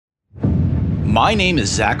My name is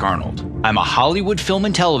Zach Arnold. I'm a Hollywood film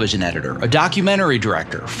and television editor, a documentary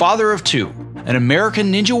director, father of two, an American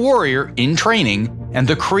Ninja Warrior in training, and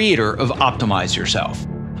the creator of Optimize Yourself.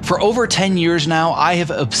 For over 10 years now, I have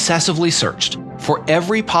obsessively searched for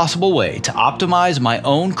every possible way to optimize my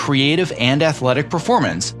own creative and athletic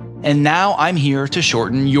performance, and now I'm here to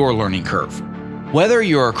shorten your learning curve. Whether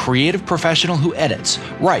you're a creative professional who edits,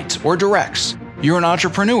 writes, or directs, you're an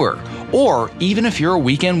entrepreneur, or even if you're a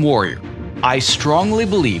weekend warrior, I strongly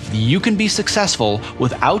believe that you can be successful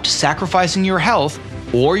without sacrificing your health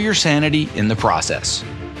or your sanity in the process.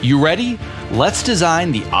 You ready? Let's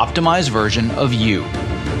design the optimized version of you.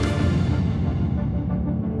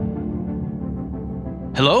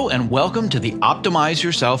 Hello and welcome to the Optimize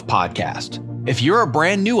Yourself podcast. If you're a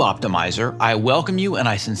brand new optimizer, I welcome you and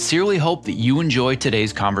I sincerely hope that you enjoy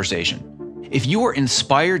today's conversation. If you are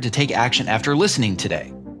inspired to take action after listening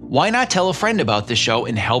today, why not tell a friend about this show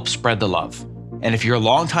and help spread the love? And if you're a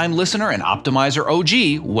longtime listener and Optimizer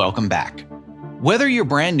OG, welcome back. Whether you're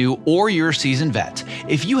brand new or you're a seasoned vet,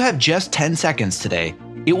 if you have just 10 seconds today,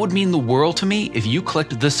 it would mean the world to me if you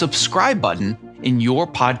clicked the subscribe button in your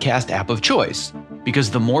podcast app of choice.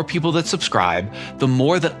 Because the more people that subscribe, the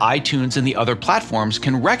more that iTunes and the other platforms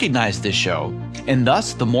can recognize this show, and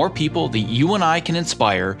thus the more people that you and I can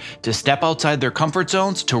inspire to step outside their comfort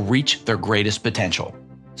zones to reach their greatest potential.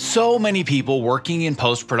 So many people working in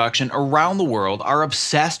post-production around the world are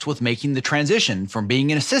obsessed with making the transition from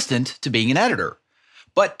being an assistant to being an editor.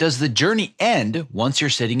 But does the journey end once you're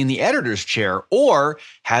sitting in the editor's chair, or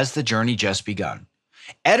has the journey just begun?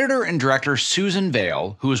 Editor and director Susan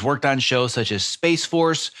Vaill, who has worked on shows such as Space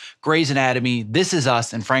Force, Grey's Anatomy, This Is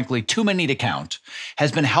Us, and frankly, too many to count,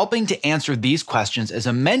 has been helping to answer these questions as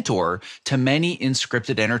a mentor to many in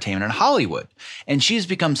scripted entertainment in Hollywood. And she's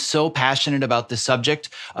become so passionate about the subject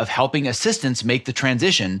of helping assistants make the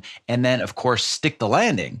transition and then, of course, stick the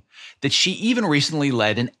landing, that she even recently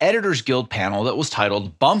led an Editors Guild panel that was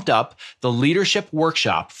titled Bumped Up, the Leadership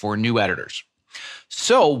Workshop for New Editors.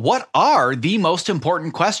 So what are the most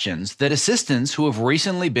important questions that assistants who have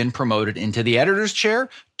recently been promoted into the editor's chair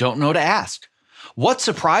don't know to ask? What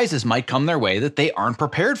surprises might come their way that they aren't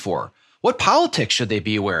prepared for? What politics should they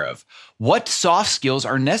be aware of? What soft skills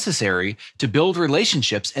are necessary to build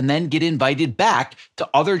relationships and then get invited back to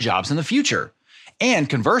other jobs in the future? And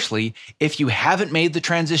conversely, if you haven't made the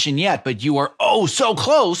transition yet, but you are so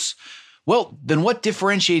close, well, then what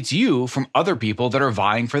differentiates you from other people that are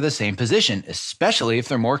vying for the same position, especially if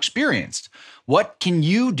they're more experienced? What can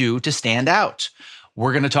you do to stand out?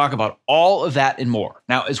 We're going to talk about all of that and more.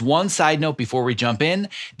 Now, as one side note before we jump in,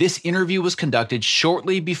 this interview was conducted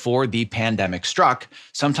shortly before the pandemic struck,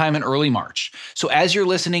 sometime in early March. So as you're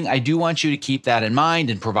listening, I do want you to keep that in mind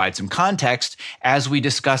and provide some context as we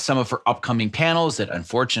discuss some of her upcoming panels that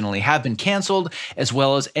unfortunately have been canceled, as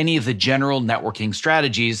well as any of the general networking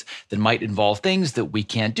strategies that might involve things that we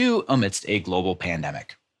can't do amidst a global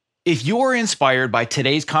pandemic. If you are inspired by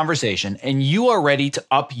today's conversation and you are ready to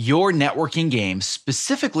up your networking game,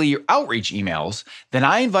 specifically your outreach emails, then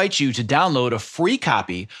I invite you to download a free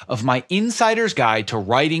copy of my Insider's Guide to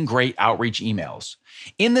Writing Great Outreach Emails.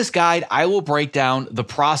 In this guide, I will break down the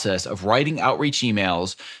process of writing outreach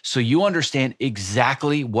emails so you understand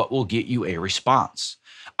exactly what will get you a response.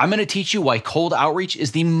 I'm going to teach you why cold outreach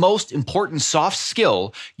is the most important soft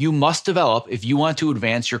skill you must develop if you want to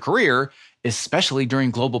advance your career, especially during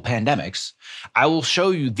global pandemics. I will show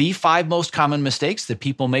you the 5 most common mistakes that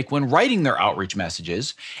people make when writing their outreach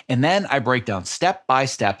messages, and then I break down step by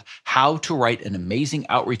step how to write an amazing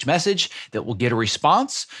outreach message that will get a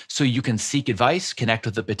response so you can seek advice, connect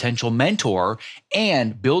with a potential mentor,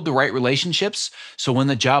 and build the right relationships so when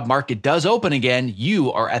the job market does open again,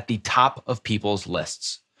 you are at the top of people's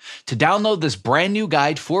lists. To download this brand new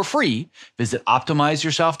guide for free, visit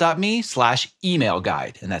optimizeyourself.me/email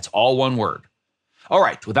guide, and that's all one word. All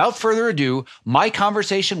right, without further ado, my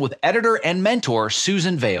conversation with editor and mentor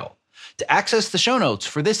Susan Vaill. To access the show notes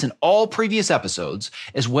for this and all previous episodes,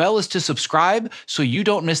 as well as to subscribe so you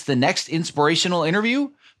don't miss the next inspirational interview,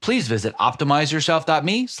 please visit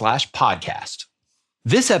optimizeyourself.me/podcast.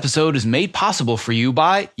 This episode is made possible for you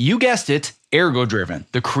by, you guessed it, Ergo-Driven,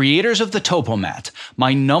 the creators of the Topomat,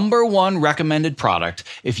 my #1 recommended product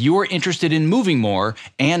if you are interested in moving more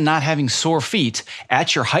and not having sore feet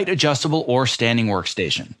at your height adjustable or standing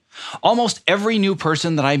workstation. Almost every new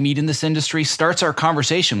person that I meet in this industry starts our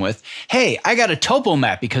conversation with, "Hey, I got a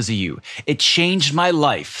Topomat because of you. It changed my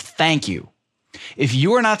life. Thank you." If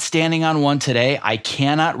you are not standing on one today, I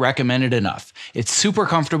cannot recommend it enough. It's super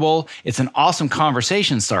comfortable, it's an awesome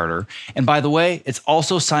conversation starter, and by the way, it's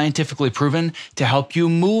also scientifically proven to help you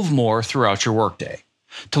move more throughout your workday.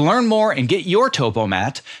 To learn more and get your topo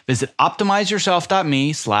mat, visit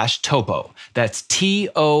optimizeyourself.me/topo. That's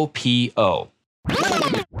TOPO.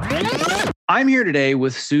 I'm here today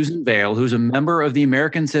with Susan Vaill, who's a member of the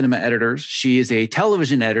American Cinema Editors. She is a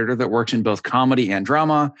television editor that works in both comedy and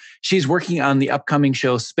drama. She's working on the upcoming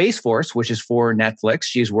show Space Force, which is for Netflix.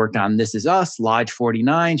 She's worked on This Is Us, Lodge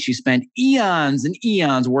 49. She spent eons and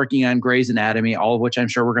eons working on Grey's Anatomy, all of which I'm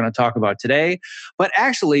sure we're going to talk about today. But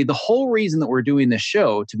actually, the whole reason that we're doing this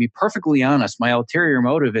show, to be perfectly honest, my ulterior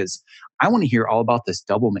motive is I want to hear all about this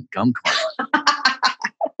Doublemint gum commercial.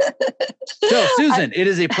 So, Susan, it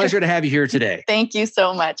is a pleasure to have you here today. Thank you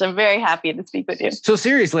so much. I'm very happy to speak with you. So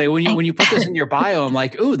seriously, when you put this in your bio, I'm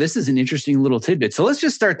like, oh, this is an interesting little tidbit. So let's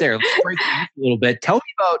just start there. Let's break it down a little bit. Tell me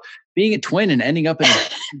about being a twin and ending up in a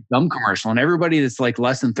gum commercial. And everybody that's like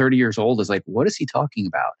less than 30 years old is like, what is he talking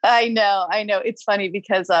about? I know. It's funny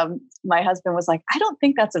because my husband was like, I don't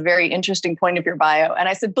think that's a very interesting point of your bio. And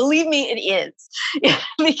I said, believe me, it is.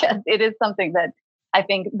 Because it is something that I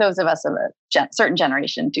think those of us of a certain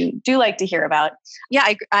generation do like to hear about.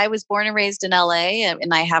 Yeah, I was born and raised in LA,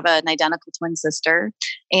 and I have an identical twin sister.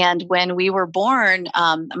 And when we were born,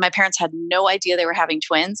 my parents had no idea they were having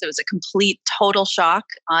twins. It was a complete, total shock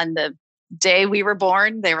on the day we were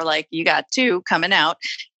born. They were like, "You got two coming out,"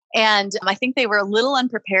 and I think they were a little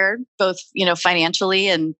unprepared, both financially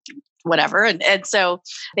and whatever. And so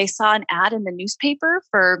they saw an ad in the newspaper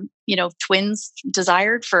for twins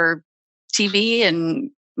desired for TV and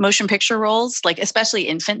motion picture roles, like especially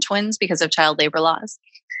infant twins because of child labor laws.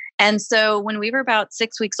 And so when we were about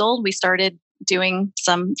 6 weeks old, we started doing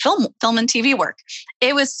some film and TV work.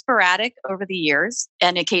 It was sporadic over the years,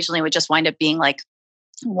 and occasionally would just wind up being like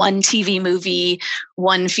one TV movie,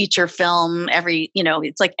 one feature film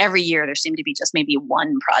it's like every year there seemed to be just maybe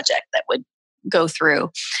one project that would go through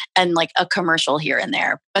and like a commercial here and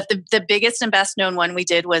there. But the biggest and best known one we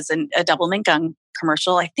did was a Doublemint gum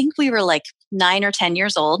commercial. I think we were like 9 or 10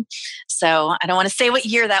 years old. So I don't want to say what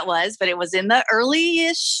year that was, but it was in the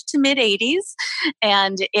early-ish to mid 80s.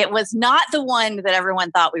 And it was not the one that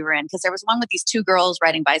everyone thought we were in, because there was one with these two girls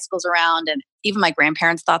riding bicycles around. And even my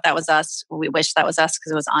grandparents thought that was us. We wished that was us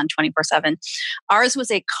because it was on 24/7. Ours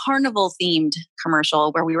was a carnival themed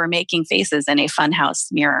commercial where we were making faces in a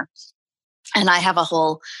funhouse mirror. And I have a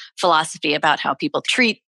whole philosophy about how people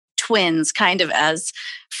treat twins kind of as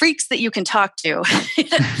freaks that you can talk to.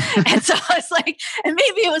 And so I was like, and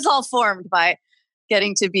maybe it was all formed by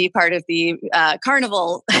getting to be part of the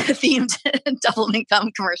carnival themed Doublemint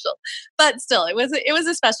gum commercial. But still, it was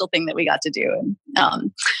a special thing that we got to do.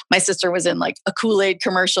 And my sister was in like a Kool-Aid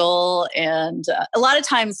commercial. And a lot of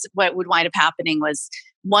times what would wind up happening was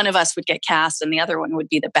one of us would get cast and the other one would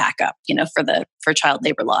be the backup, for child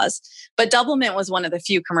labor laws. But Doublemint was one of the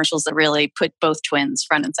few commercials that really put both twins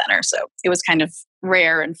front and center. So it was kind of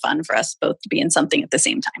rare and fun for us both to be in something at the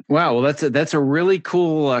same time. Wow, well, that's a really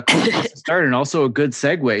cool place to start, and also a good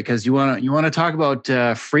segue, because you want to talk about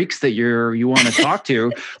freaks that you want to talk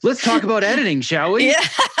to. Let's talk about editing, shall we? Yeah,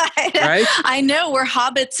 right. I know we're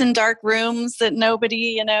hobbits in dark rooms that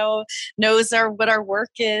nobody knows what our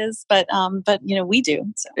work is, but we do.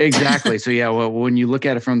 So. Exactly. So yeah, well, when you look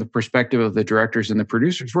at it from the perspective of the directors and the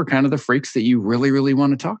producers, we're kind of the freaks that you really, really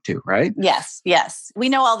want to talk to, right? Yes. We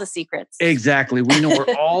know all the secrets. Exactly. We know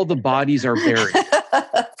where all the bodies are buried,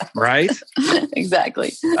 right?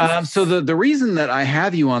 Exactly. So the reason that I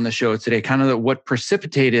have you on the show today, kind of what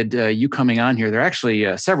precipitated you coming on here, there are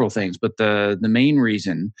actually several things, but the main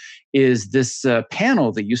reason is this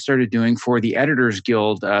panel that you started doing for the Editors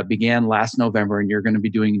Guild began last November, and you're going to be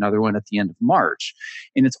doing another one at the end of March.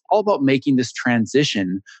 And it's all about making this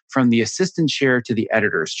transition from the assistant chair to the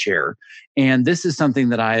editor's chair. And this is something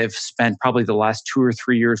that I have spent probably the last 2 or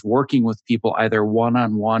 3 years working with people, either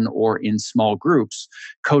one-on-one or in small groups,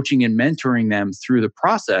 coaching and mentoring them through the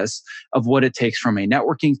process of what it takes from a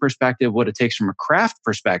networking perspective, what it takes from a craft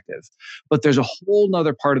perspective. But there's a whole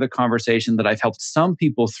nother part of the conversation that I've helped some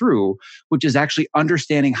people through, which is actually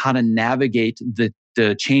understanding how to navigate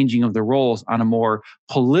the changing of the roles on a more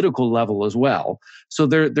political level as well. So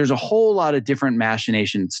there's a whole lot of different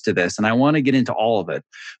machinations to this, and I want to get into all of it.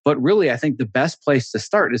 But really, I think the best place to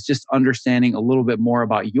start is just understanding a little bit more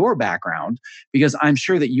about your background, because I'm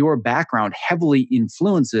sure that your background heavily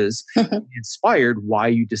influences and inspired why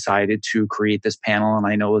you decided to create this panel. And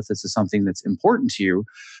I know that this is something that's important to you.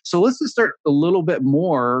 So let's just start a little bit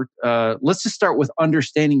more. Let's just start with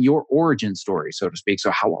understanding your origin story, so to speak. So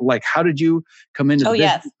how did you come into the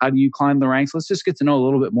business? How do you climb the ranks? Let's just get to know a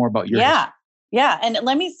little bit more about your history. Yeah. And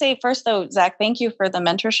let me say first though, Zach, thank you for the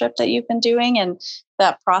mentorship that you've been doing. And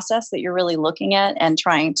that process that you're really looking at and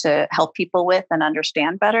trying to help people with and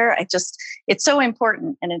understand better. It's so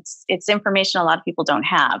important, and it's information a lot of people don't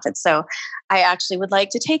have. And so I actually would like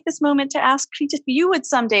to take this moment to ask if you would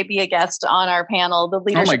someday be a guest on our panel, the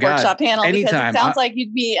Leadership Workshop panel, anytime. Because it sounds like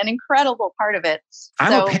you'd be an incredible part of it.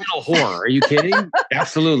 I'm a panel whore. Are you kidding?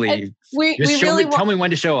 Absolutely. Tell me when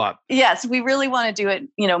to show up. Yes, we really want to do it,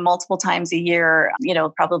 multiple times a year,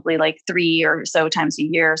 probably like 3 or so times a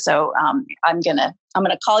year. So I'm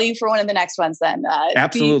gonna call you for one of the next ones then.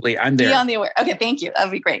 Absolutely. I'm there. Be on the aware. Okay, thank you.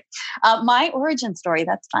 That'd be great. My origin story,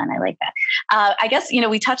 that's fun. I like that. I guess,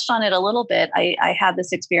 we touched on it a little bit. I had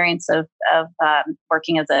this experience of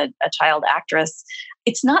working as a child actress.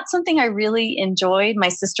 It's not something I really enjoyed. My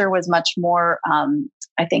sister was much more,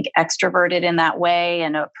 I think, extroverted in that way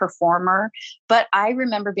and a performer. But I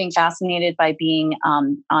remember being fascinated by being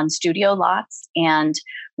on studio lots and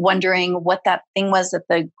wondering what that thing was that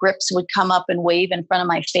the grips would come up and wave in front of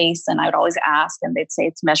my face. And I would always ask, and they'd say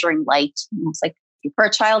it's measuring light. And I was like, for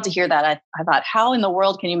a child to hear that, I thought, how in the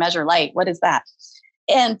world can you measure light? What is that?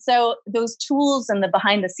 And so those tools and the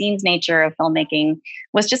behind the scenes nature of filmmaking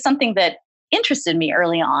was just something that interested me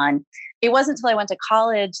early on. It wasn't until I went to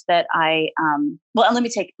college that let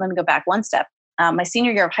me go back one step. My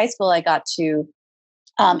senior year of high school, I got to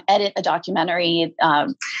edit a documentary,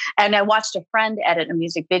 and I watched a friend edit a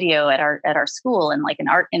music video at our school in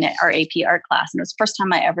our AP art class, and it was the first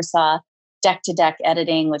time I ever saw deck to deck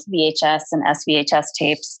editing with VHS and SVHS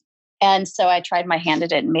tapes. And so I tried my hand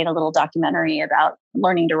at it and made a little documentary about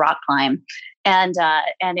learning to rock climb. And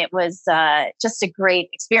it was just a great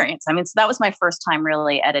experience. I mean, so that was my first time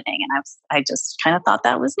really editing. And I just kind of thought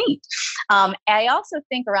that was neat. I also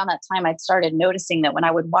think around that time, I started noticing that when I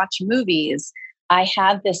would watch movies, I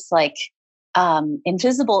had this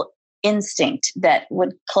invisible instinct that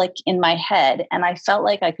would click in my head. And I felt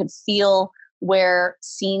like I could feel where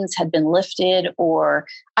scenes had been lifted, or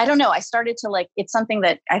I don't know. I started to it's something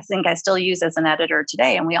that I think I still use as an editor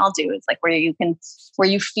today. And we all do. It's like where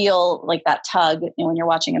you feel like that tug when you're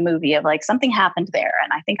watching a movie of like something happened there.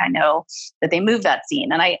 And I think I know that they moved that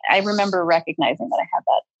scene. And I remember recognizing that I had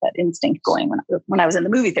that instinct going when I was in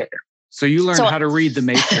the movie theater. So you learned how to read The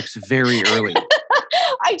Matrix very early.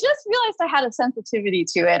 I just realized I had a sensitivity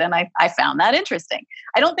to it, and I found that interesting.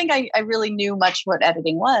 I don't think I really knew much what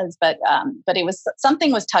editing was, but it was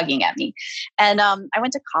something was tugging at me. And I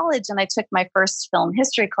went to college and I took my first film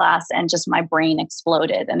history class, and just my brain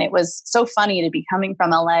exploded. And it was so funny to be coming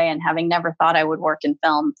from LA and having never thought I would work in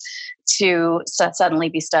film, to suddenly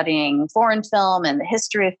be studying foreign film and the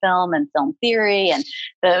history of film and film theory and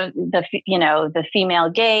the female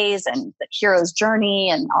gaze and the hero's journey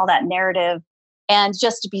and all that narrative. And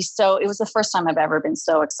just to be it was the first time I've ever been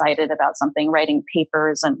so excited about something, writing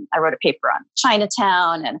papers. And I wrote a paper on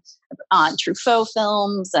Chinatown and on Truffaut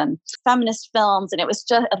films and feminist films. And it was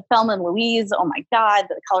just a film in Louise. Oh my God,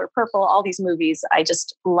 The Color Purple, all these movies. I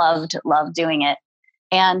just loved doing it.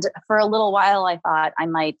 And for a little while, I thought I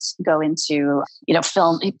might go into,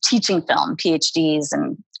 film, teaching film, PhDs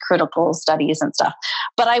and critical studies and stuff.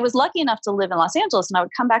 But I was lucky enough to live in Los Angeles, and I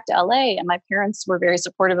would come back to LA, and my parents were very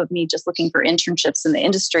supportive of me just looking for internships in the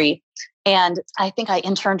industry. And I think I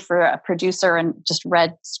interned for a producer and just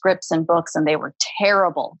read scripts and books, and they were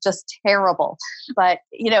terrible, just terrible. But,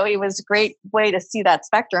 it was a great way to see that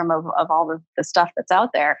spectrum of all the stuff that's out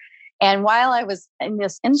there. And while I was in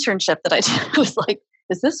this internship that I did, I was like,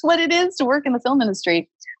 is this what it is to work in the film industry?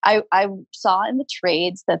 I saw in the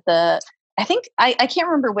trades that I think I can't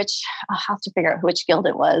remember I'll have to figure out which guild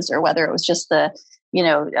it was, or whether it was just the,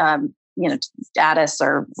 status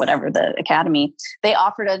or whatever, the academy. They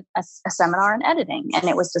offered a seminar in editing, and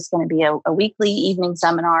it was just going to be a weekly evening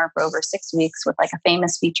seminar for over 6 weeks with like a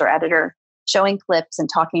famous feature editor showing clips and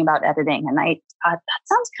talking about editing. And I thought, that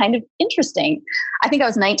sounds kind of interesting. I think I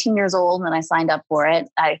was 19 years old when I signed up for it.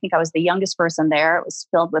 I think I was the youngest person there. It was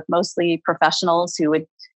filled with mostly professionals who would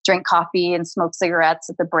drink coffee and smoke cigarettes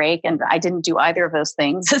at the break. And I didn't do either of those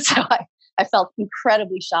things. So I felt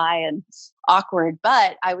incredibly shy and awkward,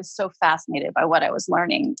 but I was so fascinated by what I was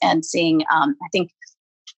learning and seeing, I think,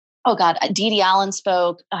 Dee Dee Allen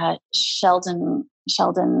spoke, Sheldon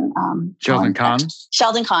Kahn.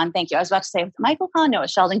 Sheldon Kahn, thank you. I was about to say Michael Kahn. No,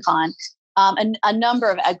 it's Sheldon Kahn. A number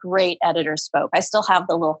of great editors spoke. I still have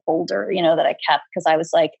the little folder, that I kept, because I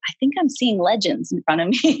was like, I think I'm seeing legends in front of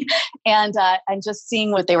me, and just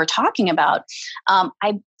seeing what they were talking about.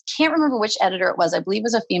 I can't remember which editor it was. I believe it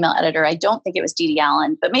was a female editor. I don't think it was Dee Dee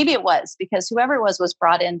Allen, but maybe it was, because whoever it was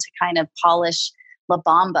brought in to kind of polish La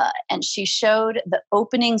Bamba, and she showed the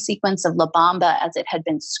opening sequence of La Bamba as it had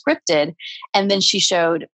been scripted, and then she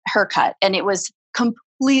showed her cut, and it was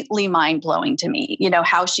completely mind-blowing to me,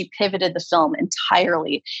 how she pivoted the film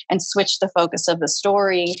entirely and switched the focus of the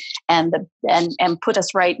story and put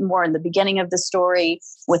us right more in the beginning of the story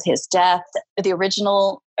with his death. The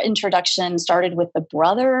original introduction started with the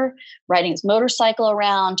brother riding his motorcycle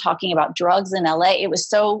around, talking about drugs in LA. It was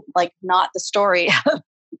so not the story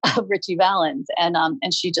of Ritchie Valens.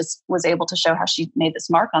 And she just was able to show how she made this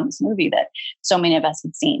mark on this movie that so many of us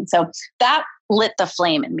had seen. So that lit the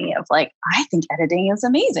flame in me of I think editing is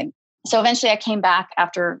amazing. So eventually I came back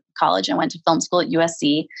after college and went to film school at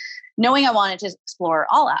USC, knowing I wanted to explore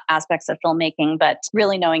all aspects of filmmaking, but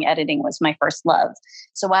really knowing editing was my first love.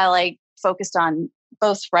 So while I focused on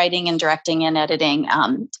both writing and directing and editing,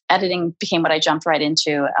 editing became what I jumped right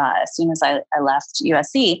into as soon as I left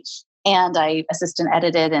USC. And I assistant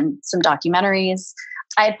edited in some documentaries.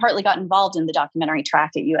 I had partly got involved in the documentary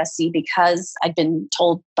track at USC because I'd been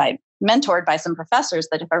mentored by some professors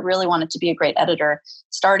that if I really wanted to be a great editor,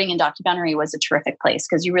 starting in documentary was a terrific place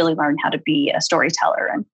because you really learn how to be a storyteller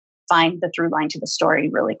and find the through line to the story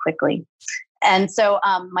really quickly. And so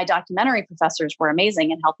my documentary professors were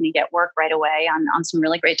amazing and helped me get work right away on some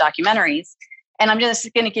really great documentaries. And I'm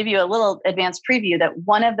just going to give you a little advanced preview that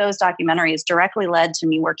one of those documentaries directly led to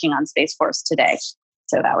me working on Space Force today.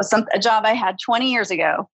 So that was a job I had 20 years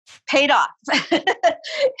ago, paid off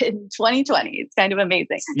in 2020. It's kind of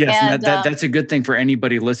amazing. Yes, and that's a good thing for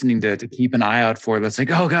anybody listening to keep an eye out for. That's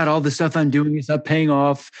oh God, all the stuff I'm doing is not paying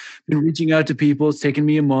off. Been reaching out to people. It's taken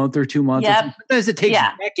me a month or 2 months. Yep. Sometimes it takes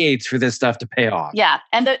decades for this stuff to pay off. Yeah.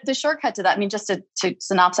 And the shortcut to that, just to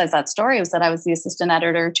synopsize that story, was that I was the assistant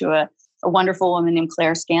editor to a wonderful woman named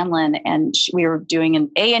Claire Scanlon, and we were doing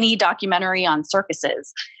an A&E documentary on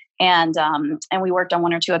circuses. And we worked on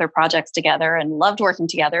one or two other projects together and loved working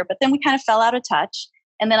together. But then we kind of fell out of touch.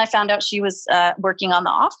 And then I found out she was working on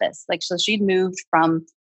The Office. So she'd moved from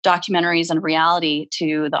documentaries and reality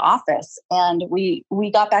to The Office. And we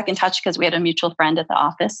got back in touch because we had a mutual friend at The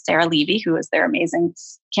Office, Sarah Levy, who was their amazing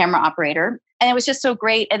camera operator. And it was just so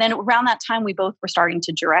great. And then around that time, we both were starting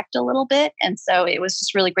to direct a little bit. And so it was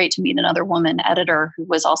just really great to meet another woman editor who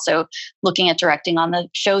was also looking at directing on the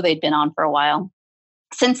show they'd been on for a while.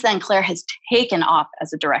 Since then, Claire has taken off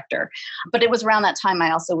as a director. But it was around that time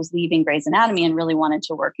I also was leaving Grey's Anatomy and really wanted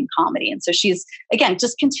to work in comedy. And so she's, again,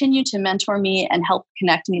 just continued to mentor me and help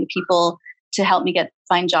connect me to people to help me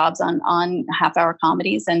find jobs on half-hour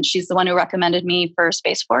comedies. And she's the one who recommended me for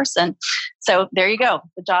Space Force. And so there you go.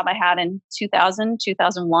 The job I had in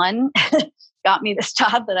 2001 got me this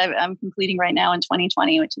job that I'm completing right now in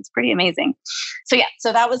 2020, which is pretty amazing. So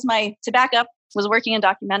so that was to back up, was working in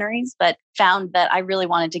documentaries, but found that I really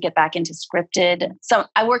wanted to get back into scripted. So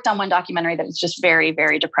I worked on one documentary that was just very,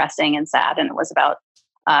 very depressing and sad. And it was about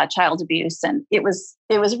child abuse. And it was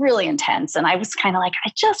really intense. And I was kind of I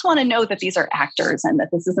just want to know that these are actors and that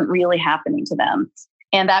this isn't really happening to them.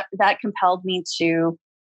 And that compelled me to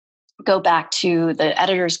go back to the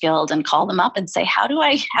Editors Guild and call them up and say, how do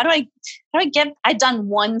I get, I'd done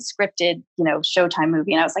one scripted, Showtime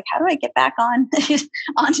movie. And I was like, how do I get back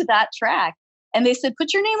onto that track? And they said,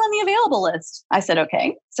 put your name on the available list. I said,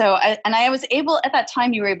 okay. So I was able, at that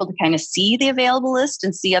time, you were able to kind of see the available list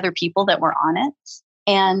and see other people that were on it.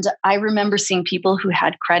 And I remember seeing people who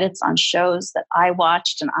had credits on shows that I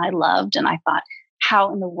watched and I loved. And I thought,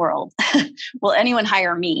 how in the world will anyone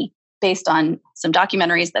hire me based on some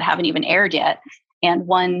documentaries that haven't even aired yet and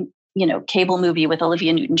one, cable movie with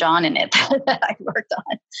Olivia Newton-John in it that I worked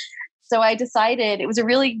on? So I decided, it was a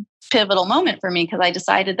really pivotal moment for me because I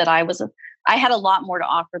decided that I had a lot more to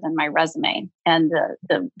offer than my resume and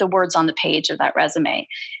the words on the page of that resume.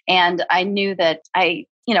 And I knew that I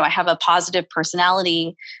have a positive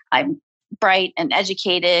personality. I'm bright and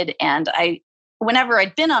educated. And whenever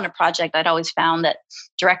I'd been on a project, I'd always found that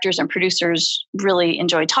directors and producers really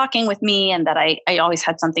enjoyed talking with me and that I always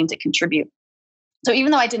had something to contribute. So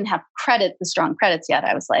even though I didn't have the strong credits yet,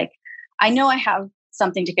 I was like, I know I have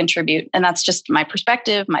something to contribute. And that's just my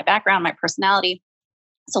perspective, my background, my personality.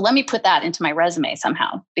 So let me put that into my resume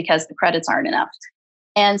somehow because the credits aren't enough.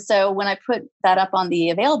 And so when I put that up on the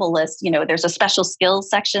available list, there's a special skills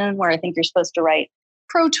section where I think you're supposed to write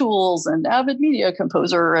Pro Tools and Avid Media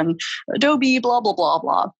Composer and Adobe, blah, blah, blah,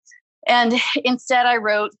 blah. And instead I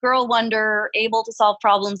wrote Girl Wonder, able to solve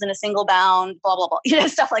problems in a single bound, blah, blah, blah,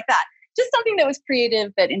 stuff like that. Just something that was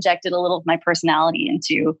creative that injected a little of my personality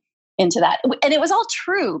into that. And it was all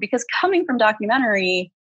true because coming from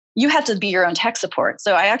documentary, you had to be your own tech support.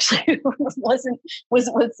 So I actually was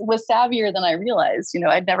savvier than I realized.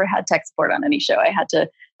 I'd never had tech support on any show. I had to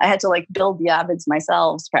build the Avids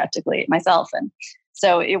myself. And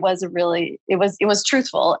so it was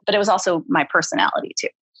truthful, but it was also my personality too.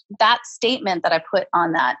 that statement that I put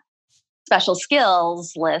on that special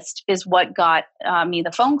skills list is what got me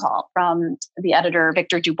the phone call from the editor,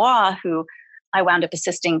 Victor Dubois, who I wound up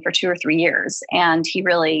assisting for 2 or 3 years. And he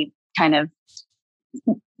really kind of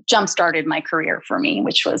jump-started my career for me,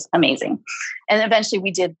 which was amazing. And eventually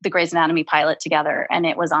we did the Grey's Anatomy pilot together. And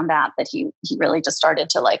it was on that he really just started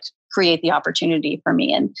to like create the opportunity for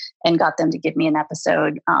me and got them to give me an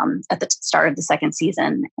episode at the start of the second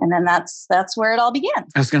season. And then that's where it all began.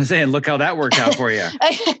 I was going to say, and look how that worked out for you.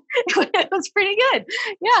 It was pretty good.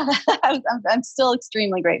 Yeah. I'm still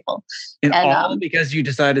extremely grateful. And all because you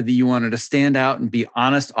decided that you wanted to stand out and be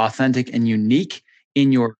honest, authentic, and unique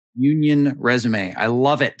in your union resume. I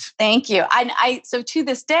love it. Thank you. So to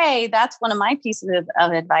this day, that's one of my pieces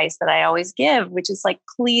of advice that I always give, which is like,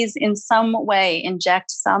 please in some way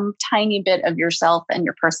inject some tiny bit of yourself and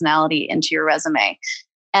your personality into your resume.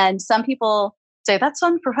 And some people say that's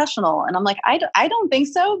unprofessional. And I'm like, I don't think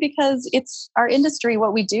so, because it's our industry.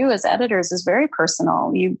 What we do as editors is very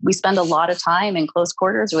personal. We spend a lot of time in close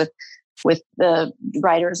quarters with the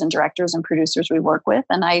writers and directors and producers we work with.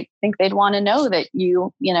 And I think they'd want to know that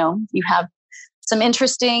you have some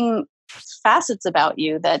interesting facets about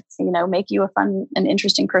you that, make you a fun and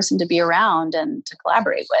interesting person to be around and to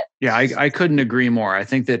collaborate with. Yeah, I couldn't agree more. I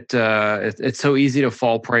think that it's so easy to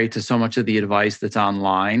fall prey to so much of the advice that's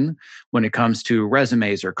online when it comes to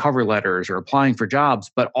resumes or cover letters or applying for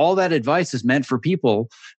jobs. But all that advice is meant for people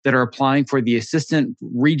that are applying for the assistant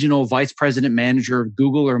regional vice president manager of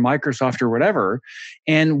Google or Microsoft or whatever.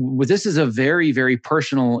 And this is a very, very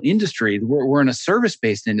personal industry. We're in a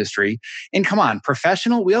service-based industry. And come on,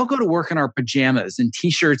 professional, we all go to work in our pajamas and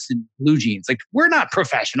t-shirts and blue jeans. Like, we're not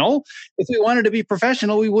professional. If we wanted to be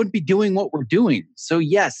professional, we wouldn't be doing what we're doing. So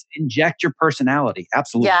yes, inject your personality.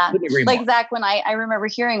 Absolutely. Yeah. Like Zach, when I remember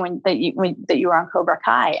hearing that you were on Cobra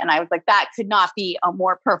Kai, and I was like, that could not be a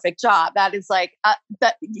more perfect job. That is like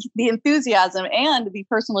the enthusiasm and the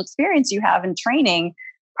personal experience you have in training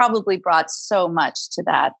probably brought so much to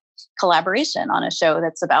that collaboration on a show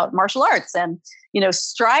that's about martial arts and,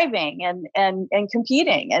 striving and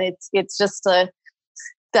competing. And it's just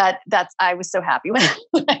I was so happy when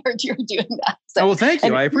I heard you were doing that. So, well, thank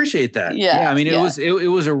you. I appreciate that. Yeah. I mean, it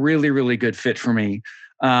was a really, really good fit for me.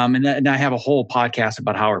 And I have a whole podcast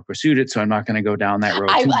about how I pursued it, so I'm not going to go down that road.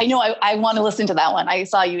 I know. I want to listen to that one. I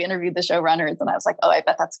saw you interviewed the showrunners, and I was like, "Oh, I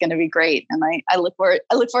bet that's going to be great." And I look forward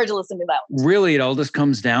to listening to that one. Really, it all just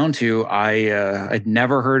comes down to I'd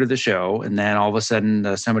never heard of the show, and then all of a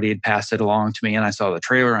sudden somebody had passed it along to me, and I saw the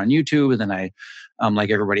trailer on YouTube, and then I,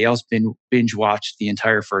 like everybody else, binge watched the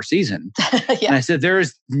entire first season. Yeah. And I said, there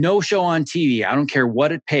is no show on TV. I don't care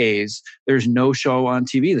what it pays. There's no show on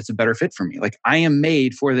TV that's a better fit for me. Like, I am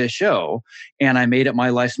made for this show. And I made it my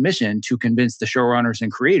life's mission to convince the showrunners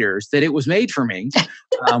and creators that it was made for me,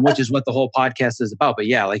 which is what the whole podcast is about. But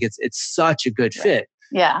yeah, like it's such a good fit.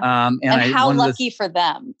 Yeah. And how lucky for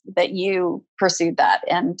them that you pursued that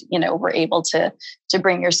and, were able to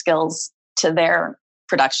bring your skills to their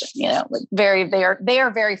production, they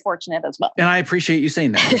are very fortunate as well. And I appreciate you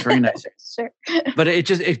saying that. It's very nice. Sure. But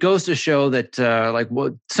it goes to show that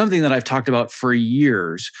something that I've talked about for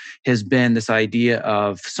years has been this idea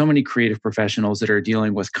of so many creative professionals that are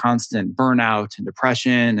dealing with constant burnout and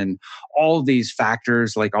depression and all of these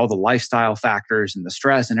factors, like all the lifestyle factors and the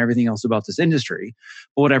stress and everything else about this industry.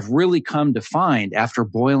 But what I've really come to find after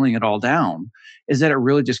boiling it all down is that it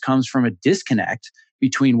really just comes from a disconnect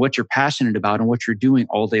between what you're passionate about and what you're doing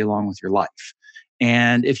all day long with your life.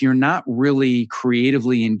 And if you're not really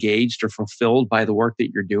creatively engaged or fulfilled by the work that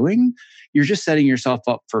you're doing, you're just setting yourself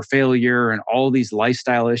up for failure and all these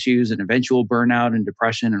lifestyle issues and eventual burnout and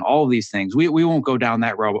depression and all of these things. We won't go down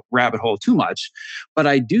that rabbit hole too much, but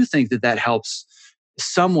I do think that helps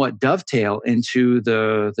somewhat dovetail into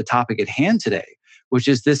the topic at hand today, which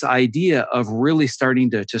is this idea of really starting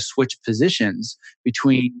to switch positions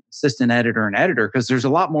between assistant editor and editor, because there's a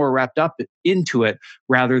lot more wrapped up into it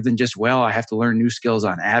rather than just, well, I have to learn new skills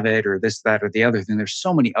on Avid or this, that, or the other thing. There's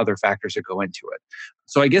so many other factors that go into it.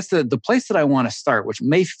 So I guess the place that I want to start, which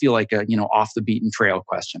may feel like a off the beaten trail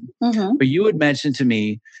question, but you had mentioned to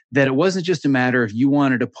me that it wasn't just a matter of you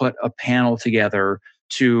wanted to put a panel together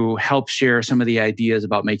to help share some of the ideas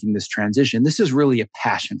about making this transition. This is really a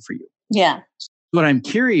passion for you. Yeah. What I'm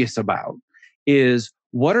curious about is,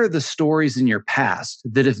 what are the stories in your past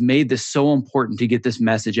that have made this so important to get this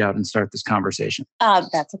message out and start this conversation?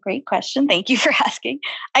 That's a great question. Thank you for asking.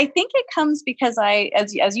 I think it comes because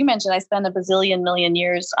as you mentioned, I spent a bazillion million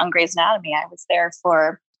years on Grey's Anatomy. I was there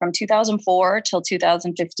from 2004 till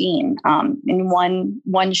 2015 in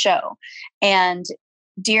one show. And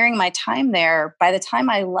during my time there, by the time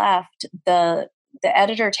I left, the the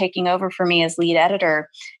editor taking over for me as lead editor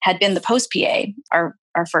had been the post PA, our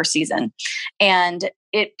first season. And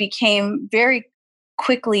it became very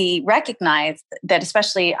quickly recognized that,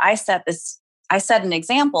 especially I set an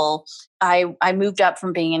example. I moved up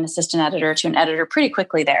from being an assistant editor to an editor pretty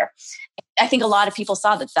quickly there. I think a lot of people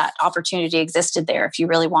saw that opportunity existed there if you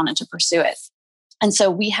really wanted to pursue it. And so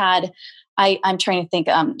we had, I'm trying to think,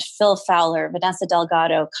 Phil Fowler, Vanessa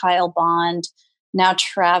Delgado, Kyle Bond, now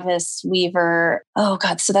Travis Weaver. Oh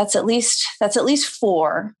God. So that's at least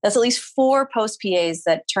four. That's at least four post PAs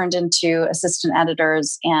that turned into assistant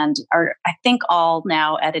editors and are, I think, all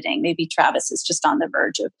now editing. Maybe Travis is just on the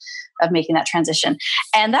verge of making that transition.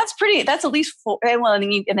 And that's at least four. Well,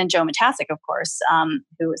 and then Joe Matasic, of course,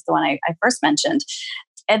 who was the one I first mentioned.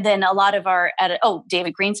 And then a lot of our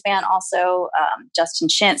David Greenspan also, Justin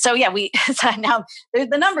Shin. So yeah, now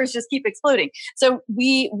the numbers just keep exploding. So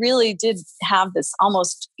we really did have this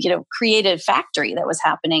almost, creative factory that was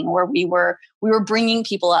happening where we were bringing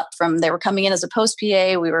people up they were coming in as a post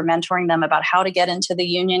PA. We were mentoring them about how to get into the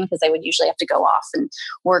union because they would usually have to go off and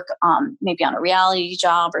work maybe on a reality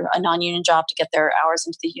job or a non-union job to get their hours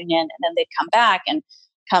into the union. And then they'd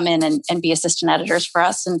come in and be assistant editors for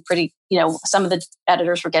us. And some of the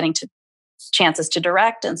editors were getting chances to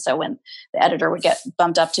direct. And so when the editor would get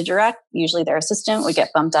bumped up to direct, usually their assistant would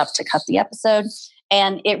get bumped up to cut the episode.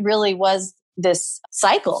 And it really was this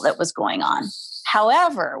cycle that was going on.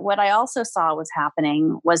 However, what I also saw was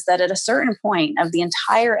happening was that at a certain point of the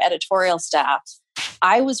entire editorial staff,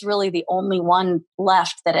 I was really the only one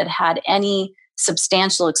left that had any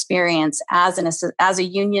substantial experience as a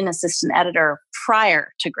union assistant editor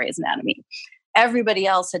prior to Grey's Anatomy. Everybody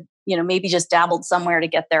else had, maybe just dabbled somewhere to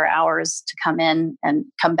get their hours to come in and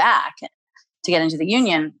come back to get into the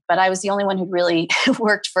union. But I was the only one who really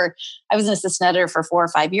I was an assistant editor for 4 or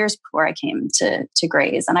 5 years before I came to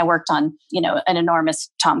Grey's. And I worked on, an enormous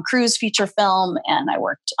Tom Cruise feature film. And I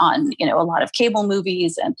worked on, a lot of cable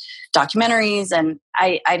movies and documentaries. And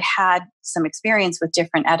I'd had some experience with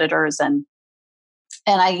different editors. And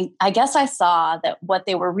I guess I saw that what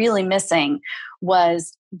they were really missing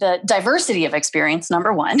was the diversity of experience,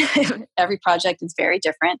 number one. Every project is very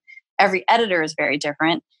different. Every editor is very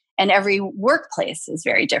different. And every workplace is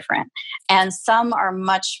very different. And some are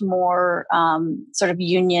much more sort of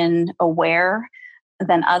union aware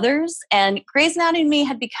than others. And Grey's Anatomy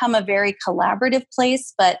had become a very collaborative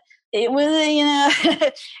place, but it was,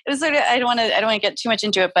 it was sort of, I don't want to get too much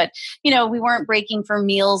into it, but, we weren't breaking for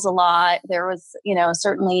meals a lot. There was,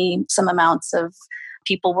 certainly some amounts of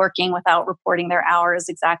people working without reporting their hours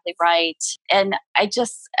exactly right. And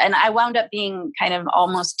I wound up being kind of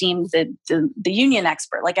almost deemed the union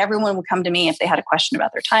expert. Like everyone would come to me if they had a question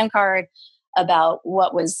about their time card, about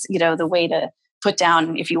what was, the way to put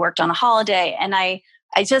down if you worked on a holiday. And I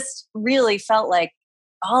just really felt like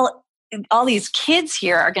all these kids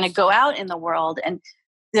here are going to go out in the world and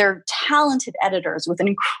they're talented editors with an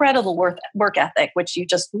incredible work ethic, which you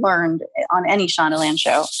just learned on any Shondaland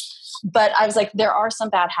show. But I was like, there are some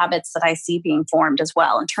bad habits that I see being formed as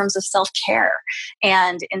well in terms of self-care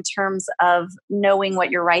and in terms of knowing what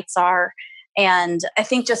your rights are. And I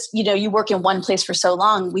think just, you work in one place for so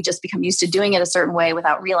long, we just become used to doing it a certain way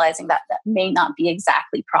without realizing that may not be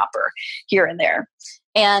exactly proper here and there.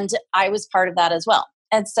 And I was part of that as well.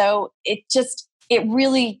 And so it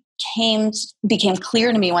really became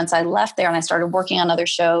clear to me once I left there and I started working on other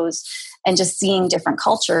shows and just seeing different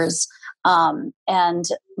cultures and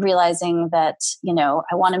realizing that,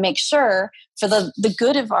 I want to make sure for the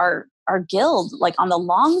good of our guild, like on the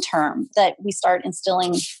long term, that we start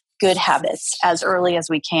instilling good habits as early as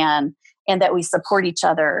we can and that we support each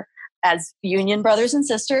other as union brothers and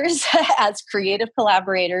sisters, as creative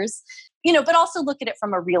collaborators. But also look at it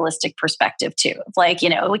from a realistic perspective too. Like,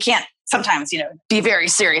 we can't sometimes, be very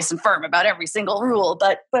serious and firm about every single rule,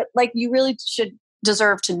 but like you really should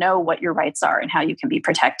deserve to know what your rights are and how you can be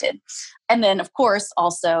protected. And then of course,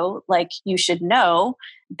 also like you should know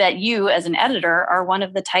that you as an editor are one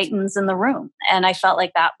of the titans in the room. And I felt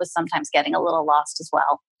like that was sometimes getting a little lost as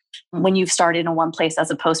well. When you've started in one place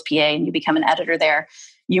as a post PA and you become an editor there,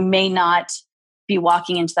 you may not be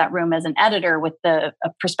walking into that room as an editor with a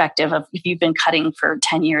perspective of if you've been cutting for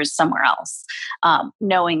 10 years somewhere else,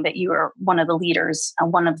 knowing that you are one of the leaders,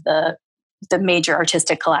 one of the major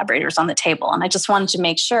artistic collaborators on the table. And I just wanted to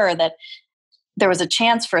make sure that there was a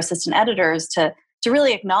chance for assistant editors to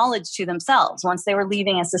really acknowledge to themselves once they were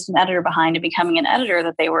leaving assistant editor behind and becoming an editor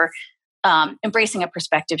that they were embracing a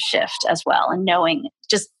perspective shift as well and knowing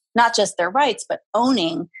not just their rights, but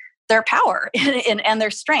owning their power and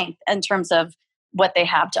their strength in terms of what they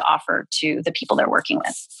have to offer to the people they're working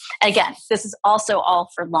with. And again, this is also all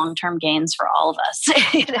for long-term gains for all of us,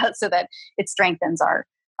 so that it strengthens our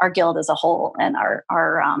guild as a whole and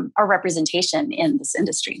our representation in this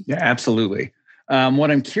industry. Yeah, absolutely.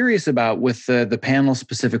 What I'm curious about with the panel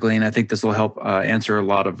specifically, and I think this will help answer a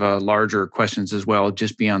lot of larger questions as well,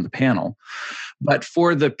 just beyond the panel. But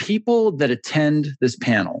for the people that attend this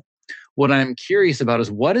panel, what I'm curious about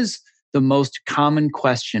is what is the most common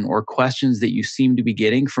question or questions that you seem to be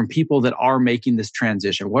getting from people that are making this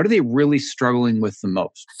transition? What are they really struggling with the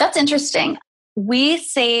most? That's interesting. We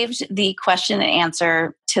saved the question and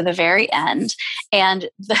answer to the very end. And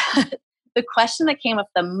the question that came up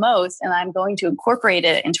the most, and I'm going to incorporate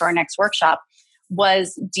it into our next workshop,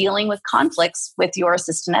 was dealing with conflicts with your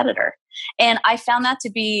assistant editor. And I found that to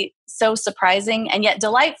be so surprising and yet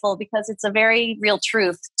delightful, because it's a very real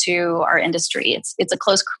truth to our industry. It's a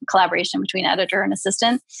close collaboration between editor and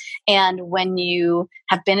assistant. And when you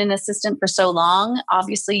have been an assistant for so long,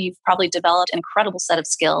 obviously you've probably developed an incredible set of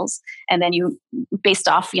skills. And then you, based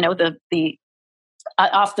off,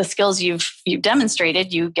 off the skills you've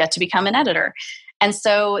demonstrated, you get to become an editor. And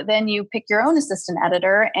so then you pick your own assistant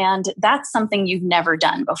editor, and that's something you've never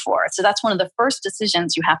done before. So that's one of the first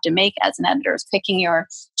decisions you have to make as an editor,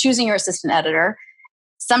 is choosing your assistant editor.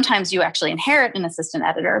 Sometimes you actually inherit an assistant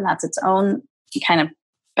editor, and that's its own kind of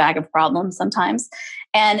bag of problems sometimes.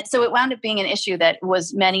 And so it wound up being an issue that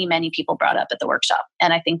was many, many people brought up at the workshop.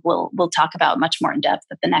 And I think we'll talk about much more in depth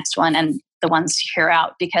at the next one and the ones here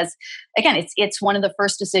out, because again, it's one of the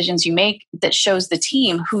first decisions you make that shows the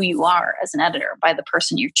team who you are as an editor by the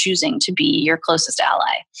person you're choosing to be your closest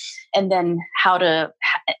ally. And then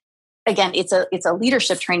again, it's a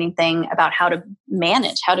leadership training thing about how to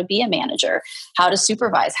manage, how to be a manager, how to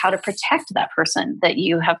supervise, how to protect that person that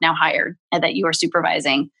you have now hired and that you are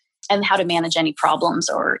supervising, and how to manage any problems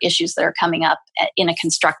or issues that are coming up in a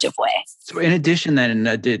constructive way. So in addition, then,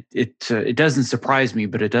 it doesn't surprise me,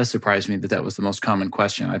 but it does surprise me that was the most common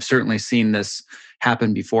question. I've certainly seen this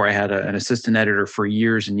happen before. I had an assistant editor for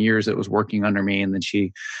years and years that was working under me, and then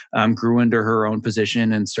she grew into her own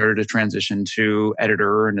position and started to transition to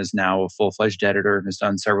editor, and is now a full-fledged editor and has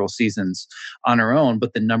done several seasons on her own.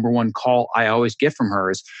 But the number one call I always get from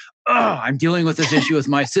her is, I'm dealing with this issue with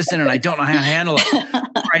my assistant and I don't know how to handle it.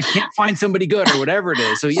 Or I can't find somebody good, or whatever it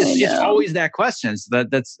is. So it's always that question. So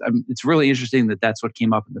that's it's really interesting that that's what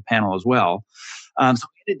came up in the panel as well. So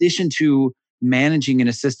in addition to managing an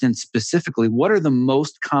assistant specifically, what are the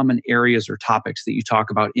most common areas or topics that you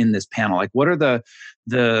talk about in this panel? Like, what are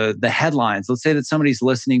the headlines? Let's say that somebody's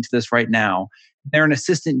listening to this right now. They're an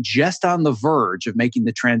assistant just on the verge of making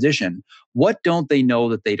the transition. What don't they know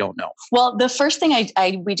that they don't know? Well, the first thing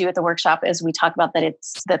we do at the workshop is we talk about that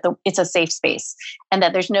it's a safe space, and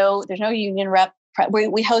that there's no union rep.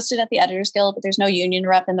 We host it at the Editors Guild, but there's no union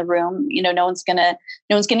rep in the room. No one's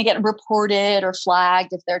gonna get reported or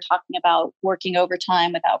flagged if they're talking about working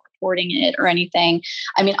overtime without reporting it or anything.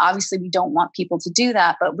 I mean, obviously we don't want people to do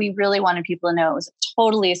that, but we really wanted people to know it was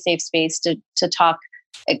totally a safe space to talk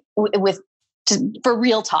for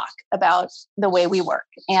real talk about the way we work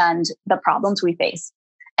and the problems we face.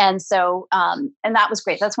 And so, and that was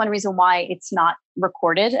great. That's one reason why it's not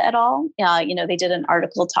recorded at all. They did an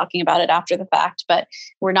article talking about it after the fact, but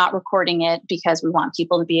we're not recording it because we want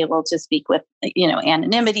people to be able to speak with,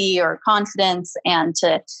 anonymity or confidence, and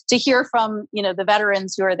to hear from, the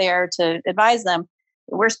veterans who are there to advise them.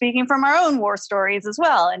 We're speaking from our own war stories as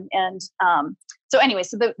well. So anyway,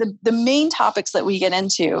 so the main topics that we get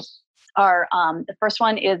into are the first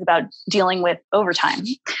one is about dealing with overtime.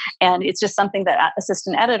 And it's just something that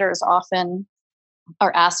assistant editors often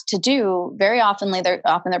are asked to do. Very often they're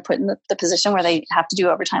put in the position where they have to do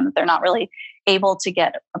overtime that they're not really able to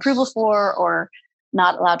get approval for or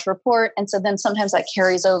not allowed to report. And so then sometimes that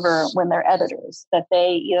carries over when they're editors, that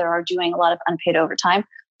they either are doing a lot of unpaid overtime,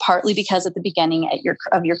 partly because at the beginning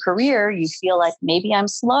of your career, you feel like maybe I'm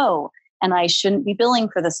slow and I shouldn't be billing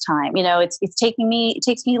for this time. It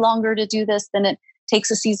takes me longer to do this than it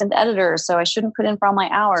takes a seasoned editor, so I shouldn't put in for all my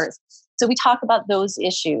hours. So we talk about those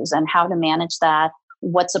issues and how to manage that,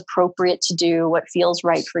 what's appropriate to do, what feels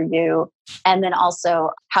right for you, and then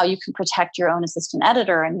also how you can protect your own assistant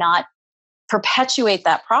editor and not perpetuate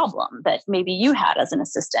that problem that maybe you had as an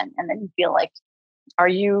assistant. And then you feel like,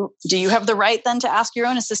 do you have the right then to ask your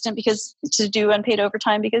own assistant to do unpaid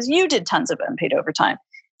overtime because you did tons of unpaid overtime?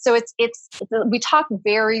 So we talk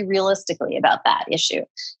very realistically about that issue.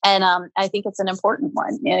 And I think it's an important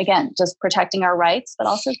one. And again, just protecting our rights, but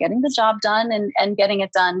also getting the job done and getting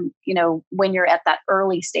it done, when you're at that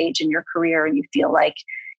early stage in your career and you feel like,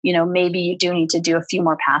 maybe you do need to do a few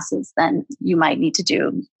more passes than you might need to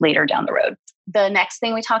do later down the road. The next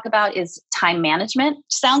thing we talk about is time management.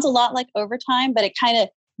 Sounds a lot like overtime, but it kind of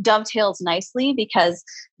dovetails nicely because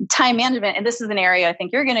time management, and this is an area I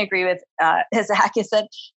think you're going to agree with, Zach, is that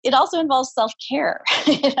it also involves self-care.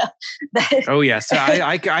 Oh, yes.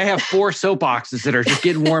 I have 4 soapboxes that are just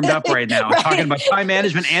getting warmed up right now. Right. Talking about time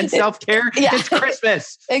management and self-care. Yeah. It's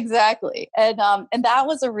Christmas. Exactly. And that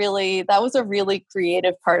was a really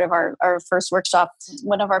creative part of our first workshop.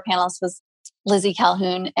 One of our panelists was Lizzie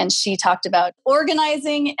Calhoun, and she talked about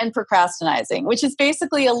organizing and procrastinizing, which is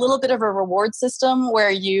basically a little bit of a reward system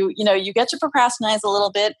where you get to procrastinize a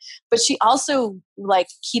little bit, but she also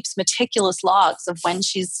keeps meticulous logs of when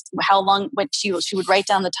she would write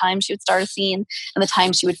down the time she would start a scene and the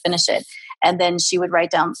time she would finish it. And then she would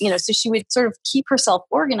write down, so she would sort of keep herself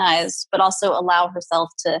organized, but also allow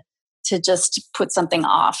herself to just put something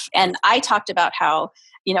off. And I talked about how,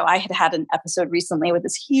 I had an episode recently with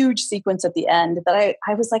this huge sequence at the end that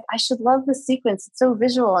I was like, I should love this sequence. It's so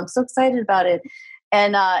visual. I'm so excited about it.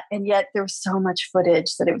 And yet there was so much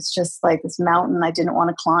footage that it was just like this mountain I didn't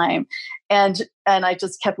want to climb. And I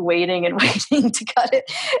just kept waiting and waiting to cut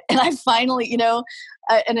it. And I finally,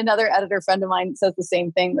 and another editor friend of mine says the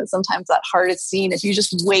same thing, that sometimes that hardest scene, if you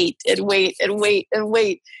just wait and wait and wait and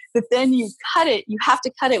wait, but then you cut it, you have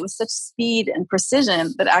to cut it with such speed and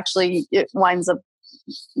precision that actually it winds up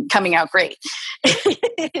coming out great.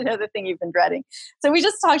 The thing you've been dreading. So we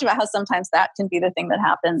just talked about how sometimes that can be the thing that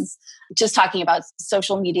happens. Just talking about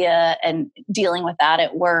social media and dealing with that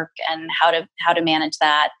at work and how to manage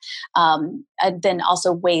that. And then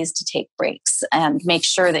also ways to take breaks and make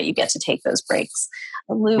sure that you get to take those breaks.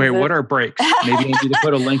 Wait, what are breaks? Maybe I need to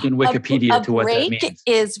put a link in Wikipedia to what that means. A break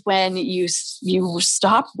is when you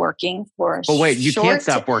stop working for a But wait, you can't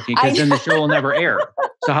stop working because then the show will never air.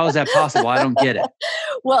 So how is that possible? I don't get it.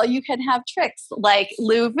 Well, you can have tricks like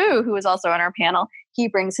Lou Vu, who is also on our panel. He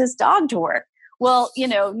brings his dog to work. Well,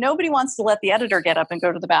 nobody wants to let the editor get up and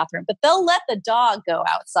go to the bathroom, but they'll let the dog go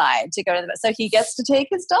outside to go to the bathroom. So he gets to take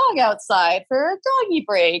his dog outside for a doggy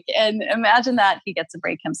break. And imagine that he gets a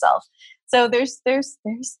break himself. So there's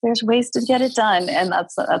ways to get it done. And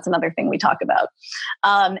that's another thing we talk about.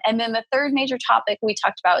 And then the third major topic we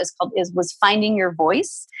talked about was finding your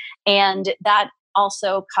voice. And that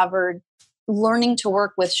also covered learning to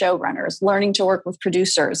work with showrunners, learning to work with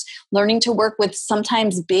producers, learning to work with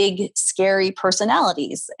sometimes big, scary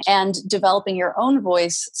personalities, and developing your own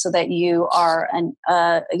voice so that you are an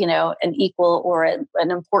equal or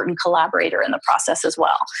an important collaborator in the process as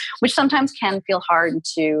well, which sometimes can feel hard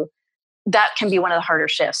to. That can be one of the harder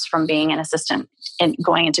shifts from being an assistant and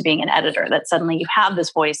going into being an editor, that suddenly you have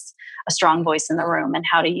this voice, a strong voice in the room, and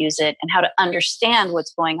how to use it and how to understand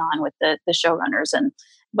what's going on with the showrunners and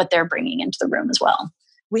what they're bringing into the room as well.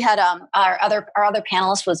 We had our other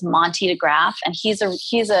panelist was Monty DeGraff, and he's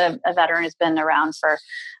a veteran who's been around for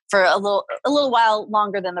a little while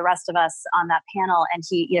longer than the rest of us on that panel. And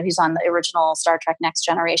he's on the original Star Trek Next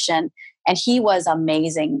Generation. And he was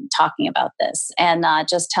amazing talking about this and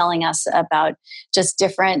just telling us about just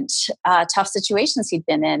different tough situations he'd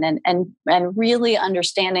been in and really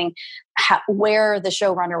understanding where the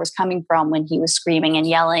showrunner was coming from when he was screaming and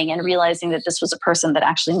yelling, and realizing that this was a person that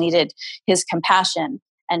actually needed his compassion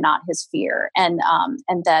and not his fear. And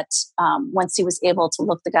that once he was able to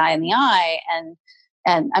look the guy in the eye,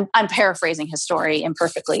 and I'm paraphrasing his story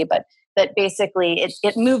imperfectly, but that basically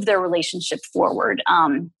it moved their relationship forward.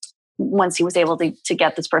 Once he was able to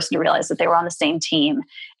get this person to realize that they were on the same team,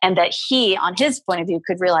 and that he, on his point of view,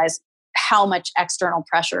 could realize how much external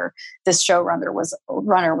pressure this showrunner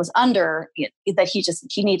was under, that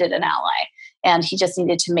he needed an ally, and he just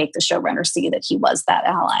needed to make the showrunner see that he was that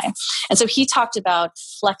ally. And so he talked about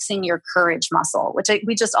flexing your courage muscle, which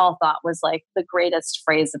we just all thought was like the greatest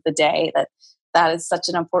phrase of the day, that is such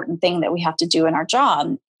an important thing that we have to do in our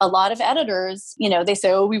job. A lot of editors, they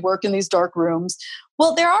say, oh, we work in these dark rooms.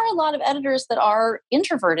 Well, there are a lot of editors that are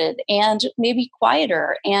introverted and maybe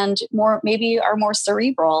quieter and maybe are more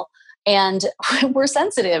cerebral, and we're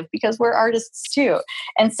sensitive because we're artists too.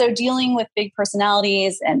 And so dealing with big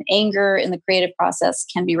personalities and anger in the creative process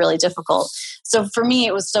can be really difficult. So for me,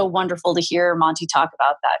 it was so wonderful to hear Monty talk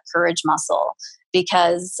about that courage muscle,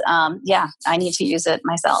 because I need to use it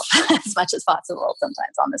myself as much as possible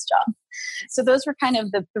sometimes on this job. So those were kind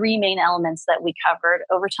of the three main elements that we covered: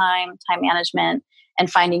 overtime, time management,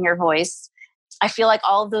 and finding your voice. I feel like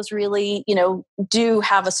all of those really, do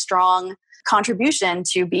have a strong contribution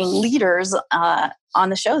to being leaders on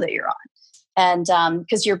the show that you're on. And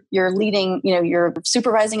because you're leading, you're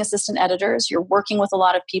supervising assistant editors, you're working with a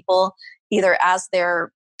lot of people, either as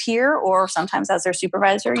their peer or sometimes as their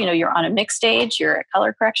supervisor. You're on a mix stage, you're at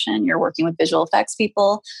color correction, you're working with visual effects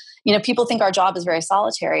people. People think our job is very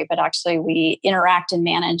solitary, but actually we interact and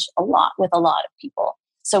manage with a lot of people.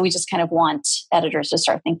 So we just kind of want editors to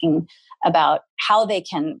start thinking about how they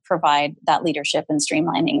can provide that leadership and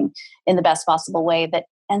streamlining in the best possible way that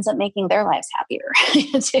ends up making their lives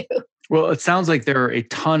happier too. Well, it sounds like there are a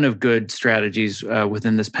ton of good strategies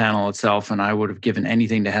within this panel itself, and I would have given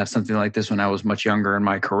anything to have something like this when I was much younger in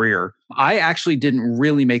my career. I actually didn't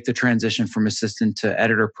really make the transition from assistant to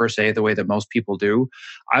editor per se, the way that most people do.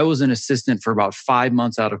 I was an assistant for about 5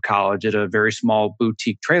 months out of college at a very small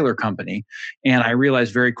boutique trailer company, and I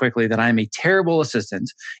realized very quickly that I'm a terrible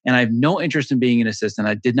assistant, and I have no interest in being an assistant.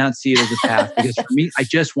 I did not see it as a path because for me, I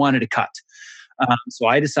just wanted to cut. So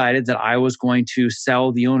I decided that I was going to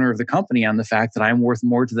sell the owner of the company on the fact that I'm worth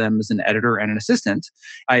more to them as an editor and an assistant.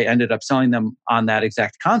 I ended up selling them on that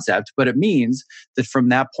exact concept, but it means that from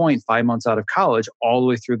that point, 5 months out of college, all the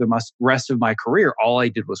way through the rest of my career, all I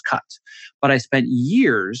did was cut. But I spent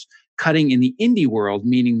years cutting in the indie world,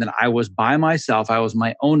 meaning that I was by myself. I was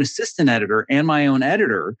my own assistant editor and my own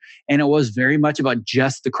editor. And it was very much about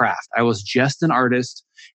just the craft. I was just an artist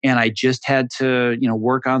and I just had to,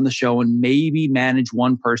 work on the show and maybe manage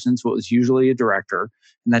one person. So it was usually a director.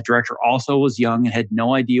 And that director also was young and had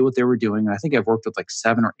no idea what they were doing. And I think I've worked with like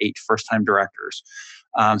 7 or 8 first-time directors.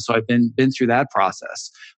 So I've been through that process.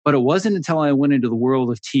 But it wasn't until I went into the world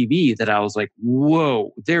of TV that I was like,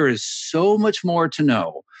 whoa, there is so much more to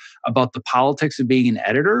know about the politics of being an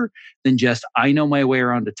editor than just I know my way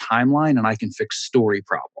around a timeline and I can fix story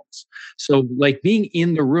problems. So like being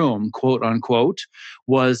in the room, quote unquote,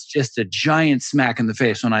 was just a giant smack in the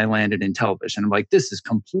face when I landed in television. I'm like, this is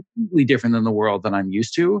completely different than the world that I'm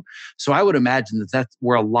used to. So I would imagine that that's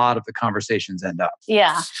where a lot of the conversations end up.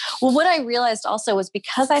 Yeah. Well, what I realized also was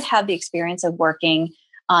because I'd had the experience of working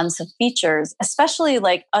on some features, especially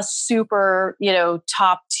like a super,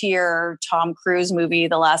 top tier Tom Cruise movie,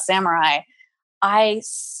 The Last Samurai, I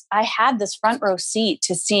had this front row seat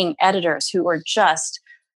to seeing editors who were just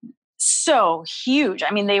so huge.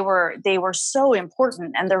 I mean, they were so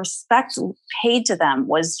important, and the respect paid to them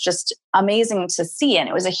was just amazing to see. And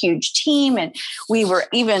it was a huge team. And we were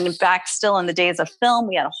even back still in the days of film.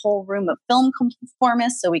 We had a whole room of film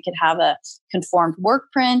conformists, so we could have a conformed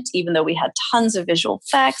work print, even though we had tons of visual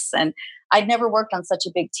effects. And I'd never worked on such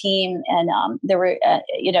a big team. And there were,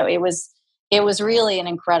 it was really an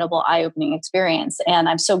incredible eye-opening experience. And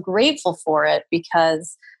I'm so grateful for it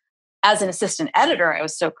because as an assistant editor, I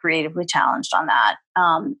was so creatively challenged on that.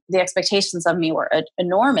 The expectations of me were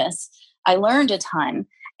enormous. I learned a ton.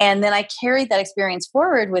 And then I carried that experience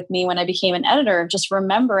forward with me when I became an editor, just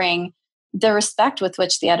remembering the respect with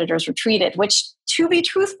which the editors were treated, which, to be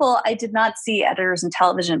truthful, I did not see editors in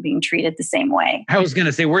television being treated the same way. I was going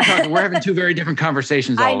to say, we're having 2 very different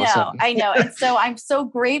conversations all of a sudden. I know. And so I'm so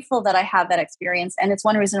grateful that I have that experience. And it's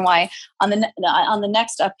one reason why on the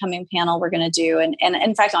next upcoming panel we're going to do, and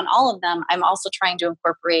in fact, on all of them, I'm also trying to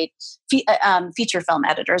incorporate feature film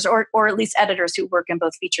editors, or at least editors who work in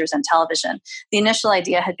both features and television. The initial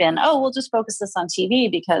idea had been, we'll just focus this on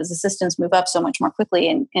TV because assistants move up so much more quickly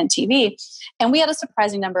in TV. And we had a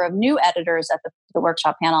surprising number of new editors at the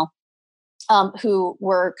workshop panel who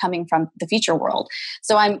were coming from the feature world.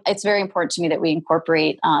 So it's very important to me that we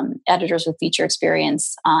incorporate editors with feature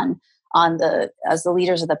experience as the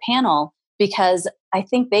leaders of the panel, because I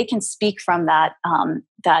think they can speak from that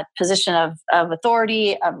position of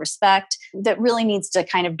authority, of respect, that really needs to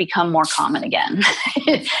kind of become more common again.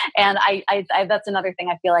 And I that's another thing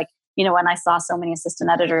I feel like, when I saw so many assistant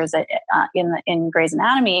editors in Grey's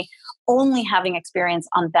Anatomy, only having experience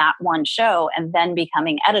on that one show and then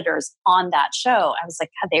becoming editors on that show, I was like,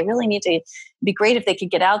 God, they really need to be great if they could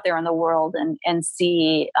get out there in the world and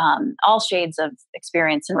see all shades of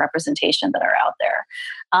experience and representation that are out there.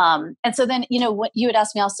 And so then, what you had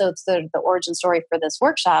asked me also, the origin story for this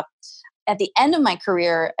workshop. At the end of my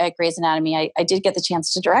career at Grey's Anatomy, I did get the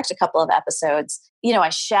chance to direct a couple of episodes. I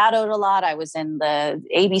shadowed a lot. I was in the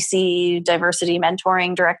ABC Diversity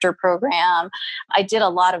Mentoring Director Program. I did a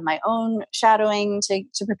lot of my own shadowing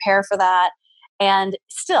to prepare for that. And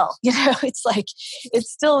still, it's like, it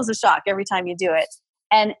still is a shock every time you do it.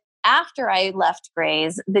 And after I left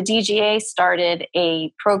Grey's, the DGA started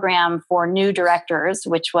a program for new directors,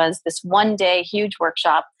 which was this one-day huge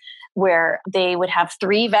workshop where they would have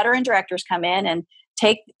 3 veteran directors come in and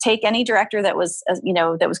take any director that was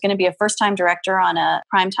going to be a first-time director on a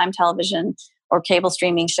primetime television or cable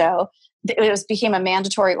streaming show. It became a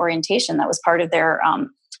mandatory orientation that was part of their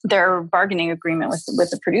their bargaining agreement with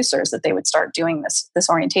the producers that they would start doing this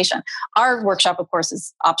orientation. Our workshop, of course,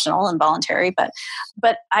 is optional and voluntary, but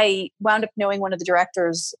I wound up knowing one of the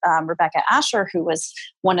directors, Rebecca Asher, who was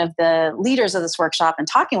one of the leaders of this workshop, and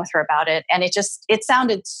talking with her about it. And it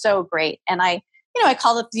sounded so great. And I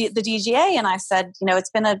called up the DGA and I said, it's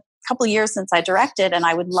been a couple of years since I directed, and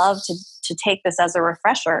I would love to take this as a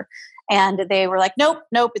refresher. And they were like, nope,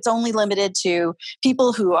 it's only limited to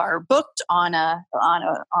people who are booked on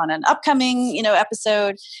an upcoming,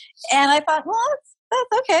 episode. And I thought, well,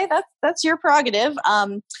 that's okay. That's your prerogative.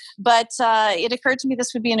 But it occurred to me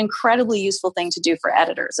this would be an incredibly useful thing to do for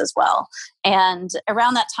editors as well. And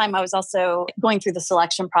around that time, I was also going through the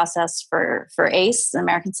selection process for ACE,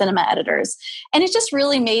 American Cinema Editors. And it just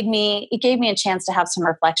really gave me a chance to have some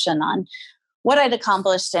reflection on what I'd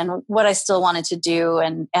accomplished and what I still wanted to do,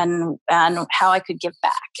 and how I could give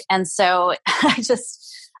back. And so I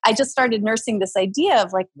just started nursing this idea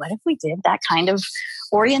of like, what if we did that kind of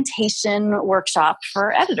orientation workshop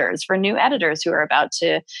for editors, for new editors who are about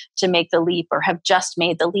to make the leap, or have just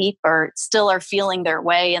made the leap, or still are feeling their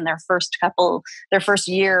way in their first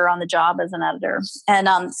year on the job as an editor.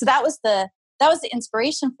 And so that was the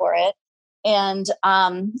inspiration for it. And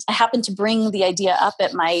I happened to bring the idea up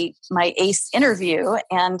at my ACE interview,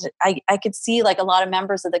 and I could see like a lot of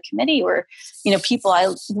members of the committee were, people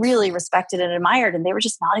I really respected and admired, and they were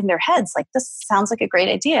just nodding their heads like, this sounds like a great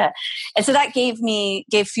idea. And so that gave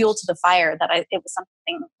fuel to the fire that it was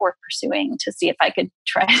something worth pursuing, to see if I could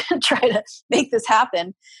try to make this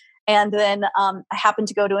happen. And then I happened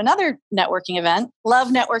to go to another networking event. Love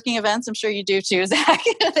networking events. I'm sure you do too, Zach.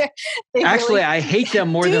 Actually, I hate them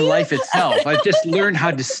more than life itself. I've just learned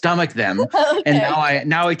how to stomach them. Okay. And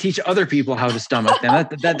now I teach other people how to stomach them.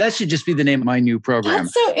 That should just be the name of my new program.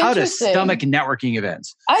 That's so interesting. How to stomach networking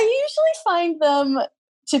events. I usually find them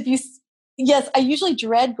to be... Yes, I usually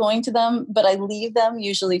dread going to them, but I leave them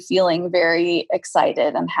usually feeling very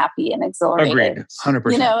excited and happy and exhilarated. Agreed,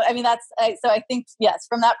 100%. So I think, yes,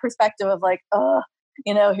 from that perspective of like,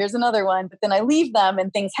 here's another one. But then I leave them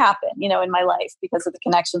and things happen, in my life because of the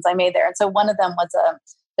connections I made there. And so one of them was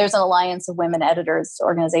there's an Alliance of Women Editors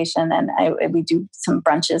organization, and we do some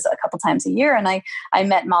brunches a couple times a year. And I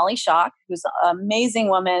met Molly Schock, who's an amazing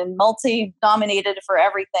woman, multi-nominated for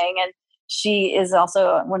everything. And she is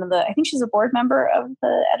also I think she's a board member of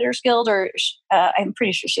the Editors Guild, or I'm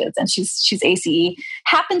pretty sure she is. And she's ACE.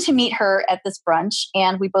 Happened to meet her at this brunch,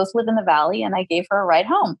 and we both live in the Valley, and I gave her a ride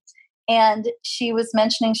home. And she was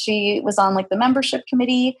mentioning she was on like the membership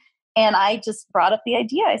committee. And I just brought up the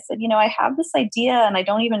idea. I said, I have this idea and I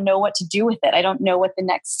don't even know what to do with it. I don't know what the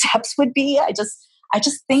next steps would be. I just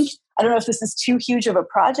think, I don't know if this is too huge of a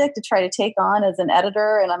project to try to take on as an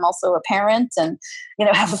editor. And I'm also a parent, and,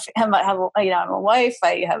 I'm a wife.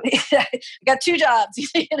 I got 2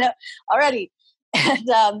 jobs, already.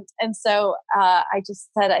 And so I just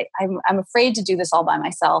said, I'm afraid to do this all by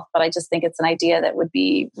myself, but I just think it's an idea that would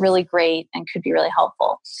be really great and could be really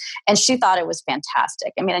helpful. And she thought it was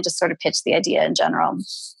fantastic. I mean, I just sort of pitched the idea in general,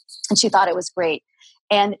 and she thought it was great.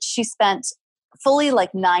 And she spent fully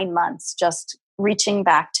like 9 months just reaching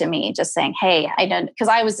back to me, just saying, hey, I don't, because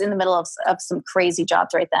I was in the middle of some crazy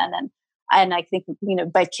jobs right then. And I think,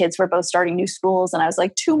 my kids were both starting new schools, and I was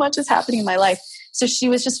like, too much is happening in my life. So she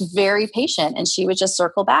was just very patient, and she would just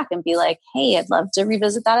circle back and be like, hey, I'd love to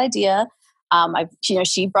revisit that idea.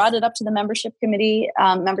 She brought it up to the membership committee,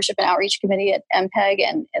 membership and outreach committee at MPEG,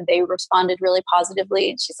 and they responded really positively.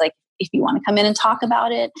 And she's like, if you want to come in and talk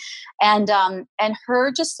about it. And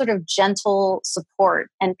her just sort of gentle support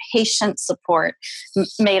and patient support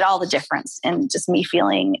made all the difference in just me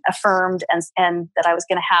feeling affirmed and that I was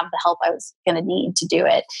going to have the help I was going to need to do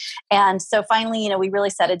it. And so finally, we really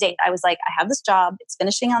set a date. I was like, I have this job. It's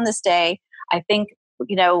finishing on this day. I think,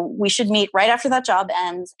 we should meet right after that job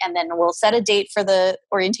ends, and then we'll set a date for the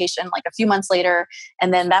orientation like a few months later.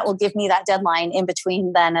 And then that will give me that deadline in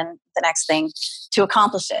between then and the next thing to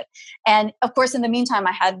accomplish it. And of course, in the meantime,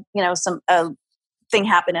 I had, some thing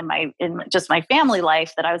happen in just my family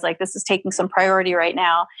life that I was like, this is taking some priority right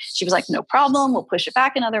now. She was like, no problem. We'll push it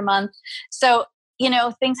back another month. So,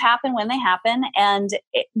 things happen when they happen. And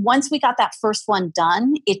once we got that first one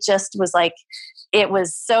done, it just was like, it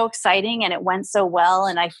was so exciting and it went so well.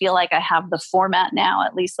 And I feel like I have the format now,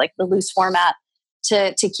 at least like the loose format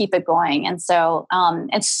to keep it going. And so,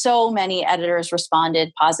 and so many editors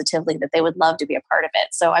responded positively that they would love to be a part of it.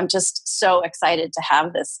 So I'm just so excited to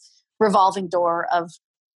have this revolving door of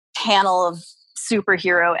panel of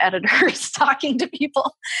superhero editors talking to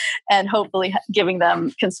people and hopefully giving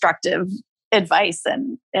them constructive advice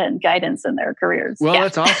and guidance in their careers. Well,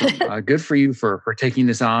 that's awesome. Good for you for taking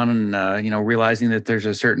this on and, realizing that there's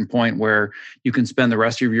a certain point where you can spend the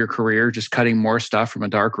rest of your career just cutting more stuff from a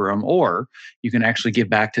dark room, or you can actually give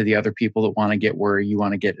back to the other people that want to get where you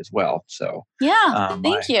want to get as well. So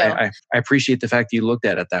thank you. I appreciate the fact that you looked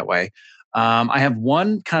at it that way. I have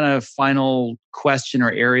one kind of final question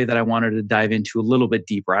or area that I wanted to dive into a little bit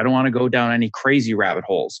deeper. I don't want to go down any crazy rabbit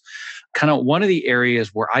holes. Kind of one of the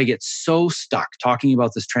areas where I get so stuck talking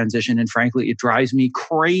about this transition, and frankly, it drives me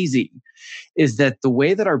crazy, is that the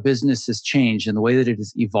way that our business has changed and the way that it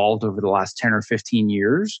has evolved over the last 10 or 15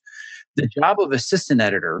 years, the job of assistant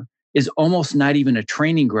editor is almost not even a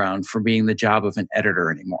training ground for being the job of an editor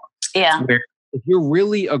anymore. Yeah. Where if you're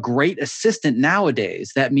really a great assistant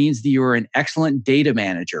nowadays, that means that you're an excellent data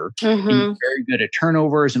manager. And you're very good at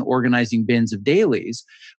turnovers and organizing bins of dailies.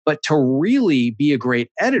 But to really be a great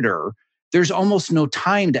editor, there's almost no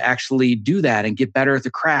time to actually do that and get better at the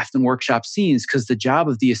craft and workshop scenes, because the job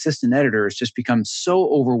of the assistant editor has just become so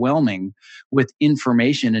overwhelming with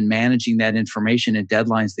information and managing that information and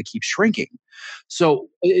deadlines that keep shrinking. So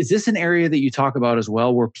is this an area that you talk about as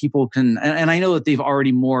well, where people can, and I know that they've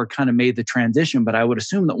already more kind of made the transition, but I would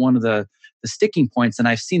assume that one of the sticking points, and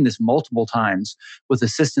I've seen this multiple times with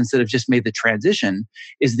assistants that have just made the transition,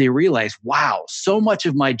 is they realize, wow, so much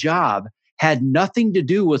of my job had nothing to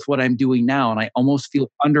do with what I'm doing now. And I almost feel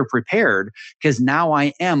underprepared because now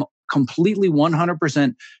I am completely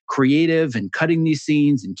 100% creative and cutting these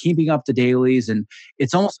scenes and keeping up the dailies. And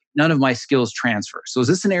it's almost none of my skills transfer. So is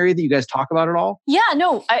this an area that you guys talk about at all? Yeah,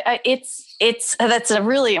 no, it's that's a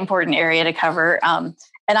really important area to cover.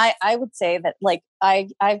 And I would say that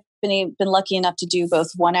I've been lucky enough to do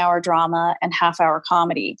both 1 hour drama and half-hour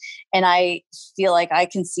comedy. And I feel like I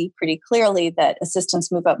can see pretty clearly that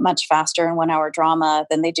assistants move up much faster in 1 hour drama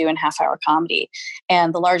than they do in half-hour comedy.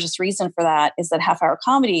 And the largest reason for that is that half-hour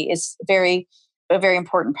comedy is a very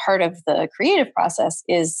important part of the creative process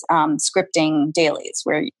is scripting dailies,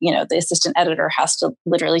 where the assistant editor has to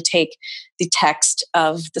literally take the text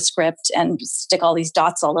of the script and stick all these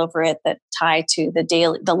dots all over it that tie to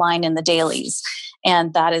the line in the dailies.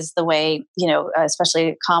 And that is the way,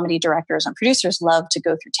 especially comedy directors and producers love to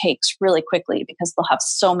go through takes really quickly, because they'll have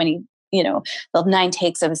so many, they'll have 9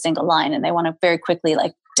 takes of a single line, and they want to very quickly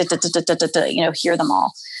hear them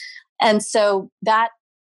all. And so that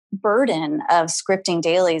burden of scripting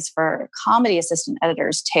dailies for comedy assistant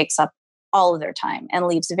editors takes up all of their time and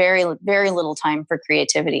leaves very, very little time for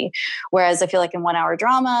creativity. Whereas I feel like in 1 hour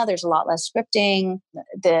drama, there's a lot less scripting.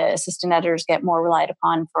 The assistant editors get more relied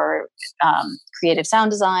upon for creative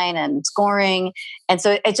sound design and scoring. And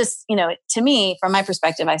so it just, to me, from my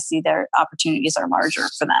perspective, I see their opportunities are larger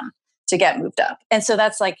for them to get moved up. And so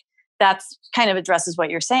that's kind of addresses what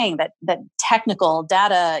you're saying, that technical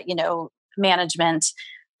data, management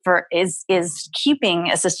is keeping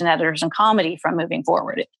assistant editors in comedy from moving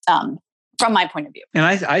forward, from my point of view. And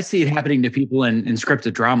I see it happening to people in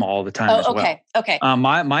scripted drama all the time as well. Okay.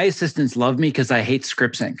 My assistants love me because I hate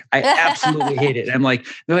script sync. I absolutely hate it. They're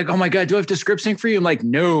like, oh my God, do I have to script sync for you? I'm like,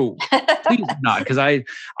 no, please not. Because I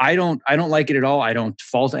don't like it at all. I don't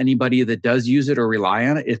fault anybody that does use it or rely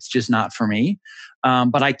on it. It's just not for me.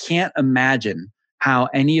 But I can't imagine how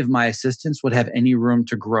any of my assistants would have any room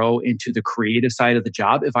to grow into the creative side of the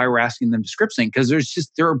job if I were asking them to script sync, because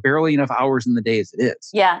there are barely enough hours in the day as it is.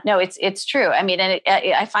 Yeah, no, it's true. I mean, and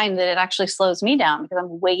I find that it actually slows me down because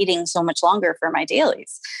I'm waiting so much longer for my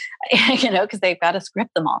dailies, because they've got to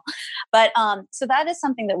script them all. But so that is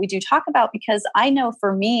something that we do talk about, because I know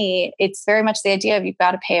for me, it's very much the idea of you've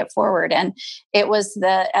got to pay it forward. And it was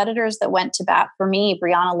the editors that went to bat for me,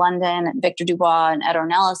 Brianna London and Victor Dubois and Ed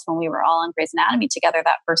Ornelas, when we were all on Grey's Anatomy together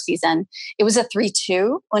that first season. It was a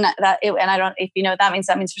 3-2 that means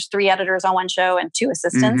there's 3 editors on one show and 2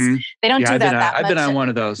 assistants. Mm-hmm. They don't do that much. I've been on one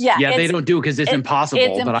of those. Yeah, they don't do it because it's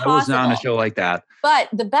impossible. But I was on a show like that. But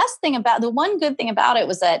the one good thing about it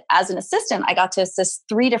was that as an assistant, I got to assist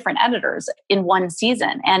 3 different editors in one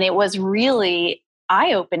season, and it was really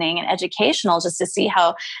eye-opening and educational just to see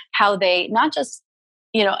how they not just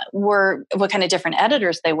were what kind of different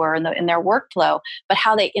editors they were in their workflow, but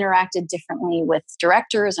how they interacted differently with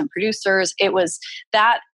directors and producers. It was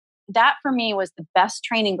that for me was the best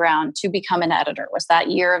training ground to become an editor, was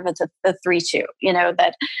that year of the 3-2,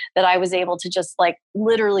 that I was able to just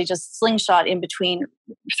literally just slingshot in between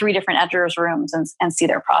 3 different editors' rooms and see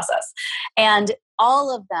their process. And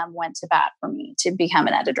all of them went to bat for me to become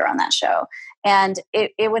an editor on that show. And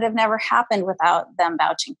it would have never happened without them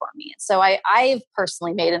vouching for me. So I've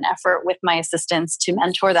personally made an effort with my assistants to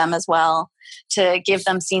mentor them as well, to give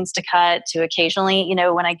them scenes to cut, to occasionally,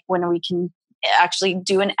 when we can actually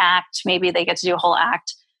do an act. Maybe they get to do a whole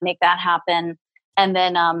act, make that happen. And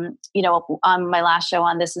then, on my last show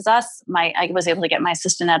on This Is Us, I was able to get my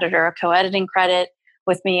assistant editor a co-editing credit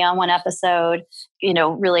with me on one episode,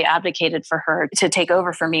 really advocated for her to take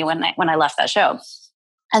over for me when I left that show.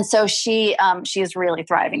 And so she is really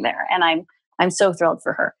thriving there. And I'm so thrilled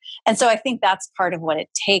for her. And so I think that's part of what it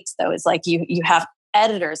takes, though, is like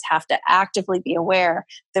editors have to actively be aware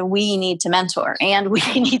that we need to mentor and we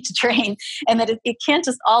need to train, and that it can't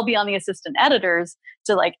just all be on the assistant editors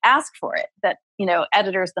to like ask for it. That,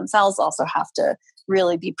 editors themselves also have to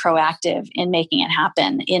really be proactive in making it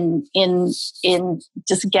happen, in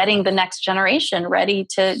just getting the next generation ready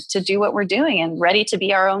to do what we're doing and ready to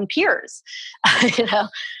be our own peers.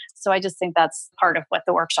 So I just think that's part of what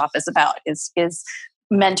the workshop is about, is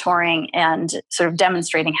mentoring and sort of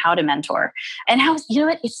demonstrating how to mentor, and how,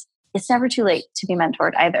 it's never too late to be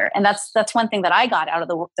mentored either. And that's one thing that I got out of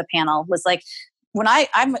the panel was like, when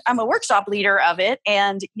I'm a workshop leader of it,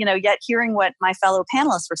 and yet hearing what my fellow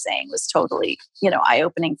panelists were saying was totally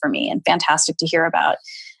eye-opening for me and fantastic to hear about.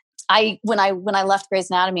 When I left Grey's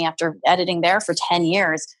Anatomy after editing there for 10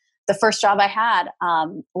 years, the first job I had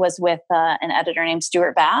was with an editor named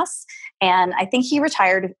Stuart Bass, and I think he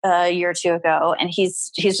retired a year or two ago. And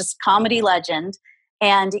he's just a comedy legend,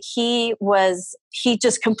 and he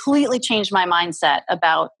just completely changed my mindset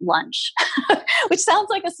about lunch, which sounds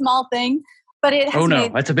like a small thing, but it has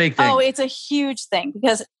that's a big thing. Oh, it's a huge thing,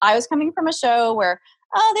 because I was coming from a show where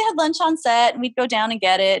they had lunch on set, and we'd go down and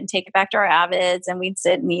get it and take it back to our Avids, and we'd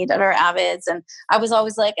sit and eat at our Avids. And I was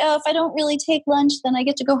always like, if I don't really take lunch, then I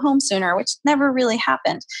get to go home sooner, which never really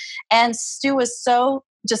happened. And Stu was so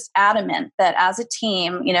just adamant that as a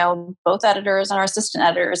team, both editors and our assistant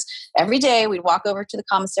editors, every day we'd walk over to the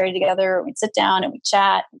commissary together, we'd sit down and we'd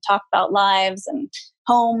chat and talk about lives and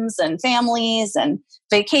homes and families and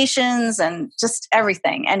vacations and just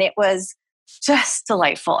everything. And it was just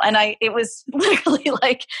delightful. And it was literally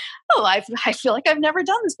like, I feel like I've never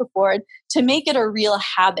done this before. To make it a real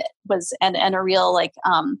habit and a real, like,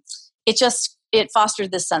 it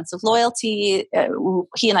fostered this sense of loyalty.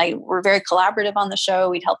 He and I were very collaborative on the show.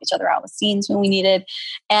 We'd help each other out with scenes when we needed.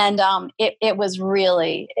 And it was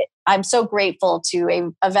really, I'm so grateful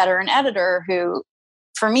to a veteran editor who,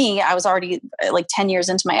 for me, I was already like 10 years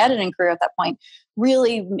into my editing career at that point,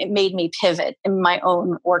 really made me pivot in my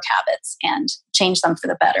own work habits and change them for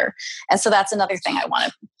the better. And so that's another thing I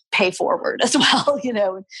want to pay forward as well,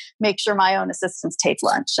 make sure my own assistants take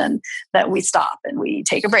lunch and that we stop and we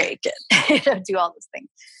take a break and do all those things,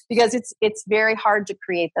 because it's very hard to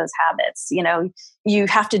create those habits. You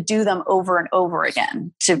have to do them over and over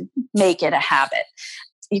again to make it a habit.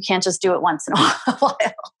 You can't just do it once in a while.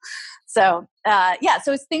 So,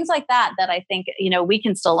 so it's things like that I think, we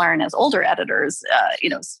can still learn as older editors,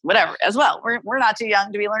 whatever as well. We're not too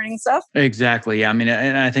young to be learning stuff. Exactly. Yeah. I mean,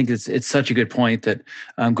 and I think it's such a good point that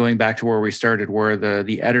going back to where we started, where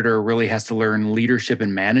the editor really has to learn leadership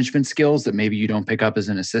and management skills that maybe you don't pick up as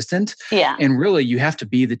an assistant. Yeah. And really you have to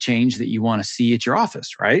be the change that you want to see at your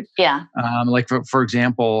office, right? Yeah. Like for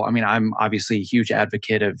example, I mean, I'm obviously a huge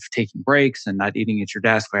advocate of taking breaks and not eating at your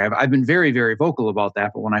desk. I've been very, very vocal about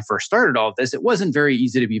that. But when I first started all of this, it wasn't very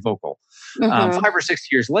easy to be vocal. 5 or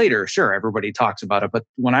 6 years later, sure, everybody talks about it. But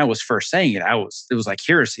when I was first saying it, it was like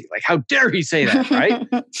heresy. Like, how dare he say that,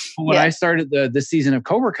 right? When I started this season of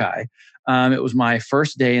Cobra Kai, it was my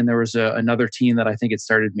first day, and there was another team that I think it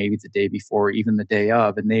started maybe the day before, even the day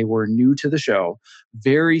of, and they were new to the show,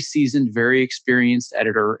 very seasoned, very experienced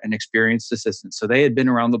editor and experienced assistant. So they had been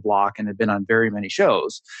around the block and had been on very many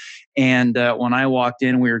shows. And when I walked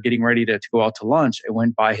in, we were getting ready to go out to lunch. I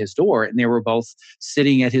went by his door, and they were both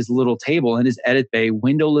sitting at his little table in his edit bay,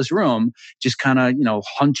 windowless room, just kind of,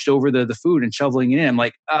 hunched over the food and shoveling it in. I'm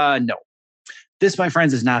like, no, this, my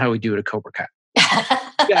friends, is not how we do it at Cobra Kai.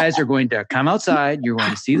 You guys are going to come outside. You're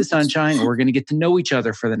going to see the sunshine. And we're going to get to know each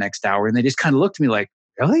other for the next hour. And they just kind of looked at me like,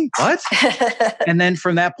 really? What? And then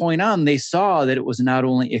from that point on, they saw that it was not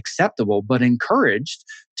only acceptable, but encouraged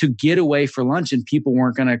to get away for lunch, and people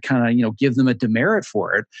weren't going to kind of, give them a demerit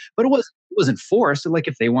for it. But it wasn't forced. Like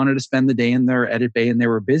if they wanted to spend the day in their edit bay and they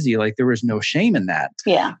were busy, like there was no shame in that.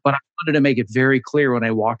 Yeah. But I wanted to make it very clear when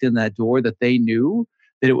I walked in that door that they knew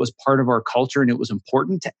that it was part of our culture and it was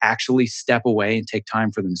important to actually step away and take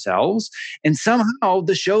time for themselves. And somehow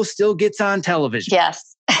the show still gets on television.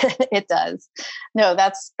 Yes, it does. No,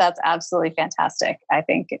 that's absolutely fantastic. I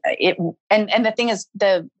think it, and the thing is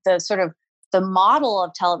the sort of the model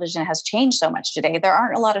of television has changed so much today. There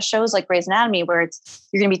aren't a lot of shows like Grey's Anatomy where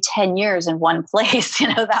you're going to be 10 years in one place.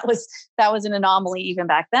 That was an anomaly even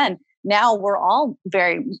back then. Now we're all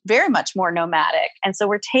very, very much more nomadic. And so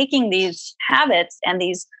we're taking these habits and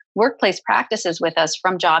these workplace practices with us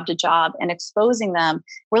from job to job and exposing them.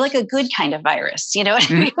 We're like a good kind of virus,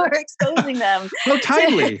 We're exposing them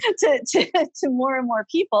to more and more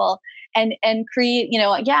people and create,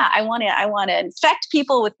 I want to infect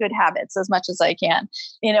people with good habits as much as I can,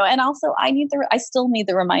 and also I still need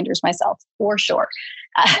the reminders myself for sure.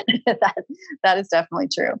 That is definitely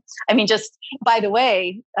true. I mean, just by the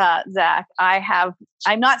way, Zach,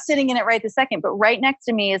 I'm not sitting in it right this second, but right next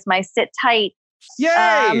to me is my Sit Tight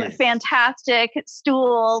fantastic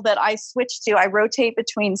stool that I switch to. I rotate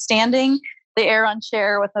between standing the Aeron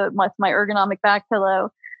chair with my ergonomic back pillow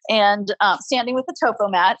and standing with the topo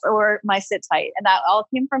mat or my Sit Tight. And that all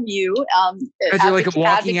came from you. You're like a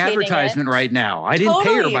walking advertisement right now. I didn't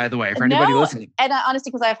pay her, by the way, for anybody listening. And honestly,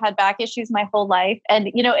 because I've had back issues my whole life. And,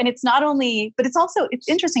 and it's not only, but it's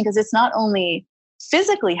interesting because it's not only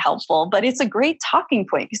physically helpful, but it's a great talking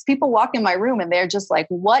point because people walk in my room and they're just like,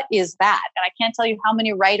 what is that? And I can't tell you how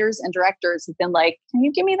many writers and directors have been like, can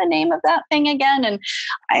you give me the name of that thing again? And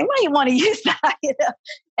I might want to use that,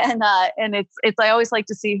 And it's I always like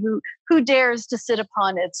to see who dares to sit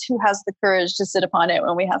upon it, who has the courage to sit upon it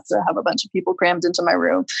when we have to have a bunch of people crammed into my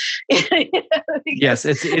room. Yes,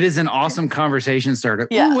 it is an awesome conversation starter.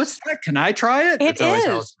 Yeah. Ooh, what's that? Can I try it? It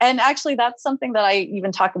is. And actually that's something that I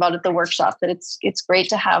even talk about at the workshop, that it's great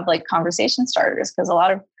to have like conversation starters because a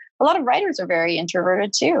lot of writers are very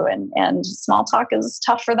introverted too. And small talk is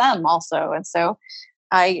tough for them also. And so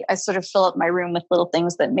I sort of fill up my room with little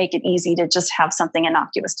things that make it easy to just have something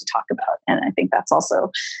innocuous to talk about. And I think that's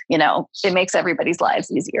also, it makes everybody's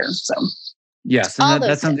lives easier. So yes, and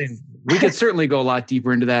that's something we could certainly go a lot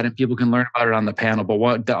deeper into that and people can learn about it on the panel.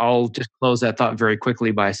 But I'll just close that thought very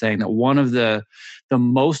quickly by saying that one of the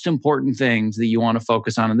most important things that you want to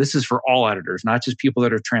focus on, and this is for all editors, not just people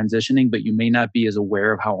that are transitioning, but you may not be as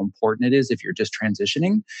aware of how important it is if you're just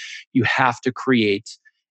transitioning, you have to create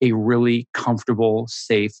a really comfortable,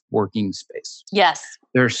 safe working space. Yes.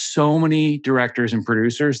 There are so many directors and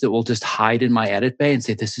producers that will just hide in my edit bay and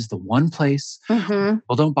say, this is the one place. Well,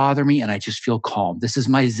 don't bother me. And I just feel calm. This is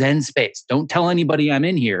my Zen space. Don't tell anybody I'm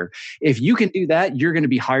in here. If you can do that, you're going to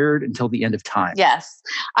be hired until the end of time. Yes.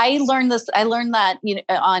 I learned that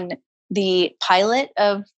on the pilot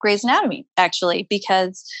of Grey's Anatomy, actually,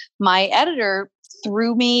 because my editor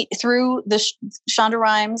threw the Shonda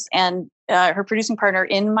Rhimes and her producing partner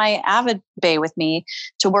in my Avid bay with me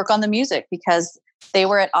to work on the music because they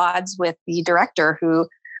were at odds with the director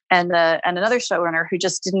and another showrunner who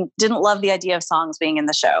just didn't love the idea of songs being in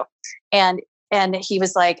the show. And he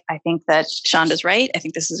was like, I think that Shonda's right. I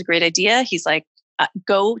think this is a great idea. He's like,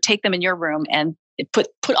 go take them in your room and put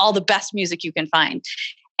all the best music you can find.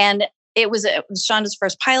 And it was Shonda's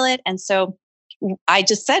first pilot. And so I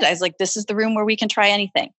just said, I was like, this is the room where we can try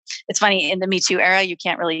anything. It's funny in the Me Too era, I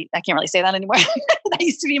can't really say that anymore. That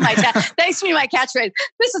used to be my catchphrase.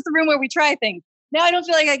 This is the room where we try things. Now I don't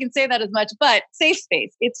feel like I can say that as much, but safe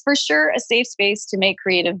space. It's for sure a safe space to make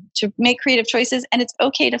creative choices, and it's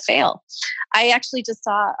okay to fail. I actually just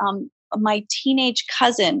saw my teenage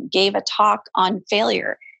cousin gave a talk on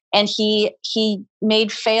failure. And he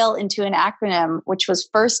made FAIL into an acronym, which was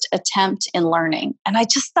first attempt in learning. And I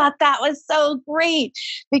just thought that was so great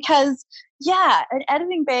because, an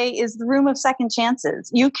editing bay is the room of second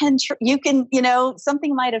chances. You can,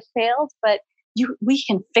 something might have failed, but we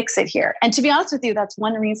can fix it here. And to be honest with you, that's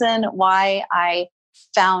one reason why I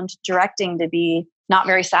found directing to be not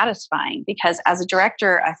very satisfying, because as a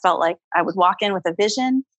director, I felt like I would walk in with a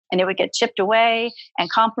vision and it would get chipped away and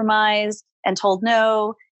compromised and told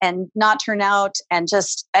no and not turn out. And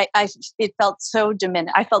just, I felt so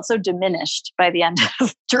diminished by the end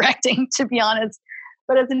of directing, to be honest.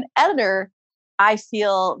 But as an editor, I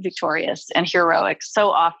feel victorious and heroic so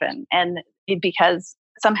often. And because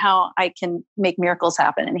somehow I can make miracles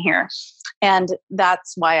happen in here. And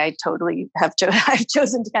that's why I totally I've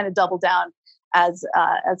chosen to kind of double down as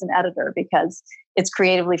an editor, because it's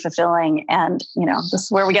creatively fulfilling. And, this is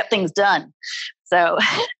where we get things done. So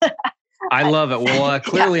I love it. Well,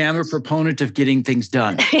 clearly I'm a proponent of getting things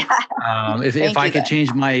done. If I could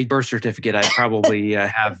change my birth certificate, I'd probably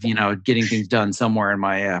have, getting things done somewhere in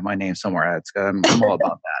my name somewhere. I'm all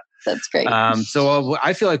about that. That's great. So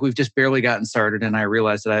I feel like we've just barely gotten started, and I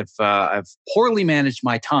realize that I've poorly managed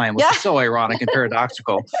my time, which is so ironic and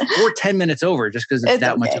paradoxical. We're 10 minutes over just because it's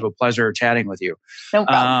that much of a pleasure chatting with you. No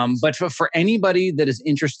problem. But for anybody that is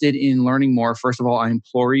interested in learning more, first of all, I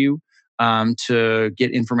implore you, to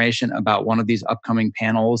get information about one of these upcoming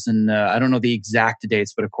panels. And I don't know the exact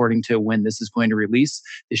dates, but according to when this is going to release,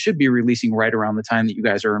 it should be releasing right around the time that you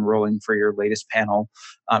guys are enrolling for your latest panel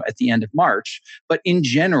at the end of March. But in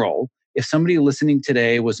general, if somebody listening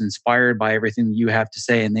today was inspired by everything that you have to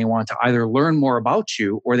say and they want to either learn more about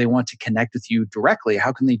you or they want to connect with you directly,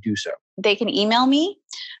 how can they do so? They can email me,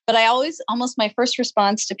 but I almost my first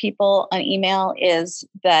response to people on email is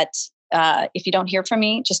that if you don't hear from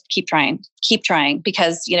me, just keep trying,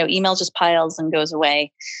 because, email just piles and goes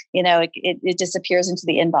away. It disappears into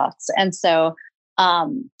the inbox. And so,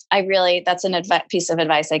 that's an piece of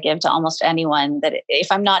advice I give to almost anyone, that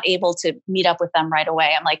if I'm not able to meet up with them right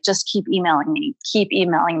away, I'm like, just keep emailing me.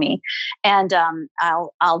 And,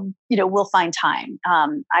 we'll find time.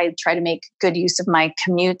 I try to make good use of my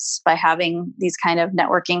commutes by having these kind of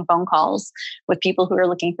networking phone calls with people who are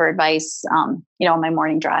looking for advice, on my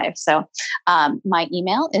morning drive. So, my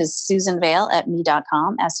email is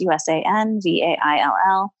susanvaill@me.com,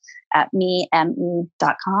 SUSANVAILL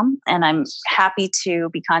 @me.com. And I'm happy to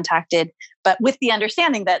be contacted, but with the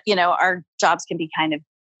understanding that, our jobs can be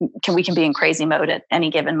we can be in crazy mode at any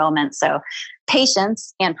given moment. So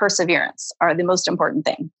patience and perseverance are the most important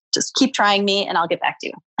thing. Just keep trying me and I'll get back to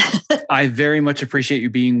you. I very much appreciate you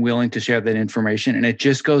being willing to share that information. And it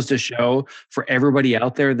just goes to show for everybody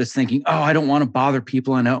out there that's thinking, oh, I don't want to bother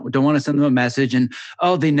people and I don't want to send them a message. And,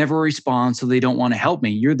 oh, they never respond, so they don't want to help me.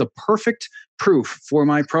 You're the perfect proof for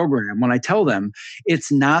my program when I tell them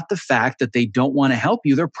it's not the fact that they don't want to help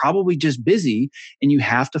you. They're probably just busy, and you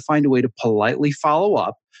have to find a way to politely follow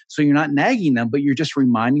up. So you're not nagging them, but you're just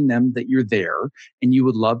reminding them that you're there and you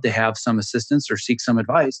would love to have some assistance or seek some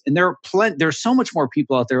advice. And there's so much more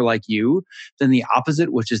people out there like you than the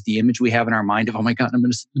opposite, which is the image we have in our mind of, oh my God, I'm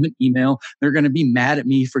going to send them an email. They're going to be mad at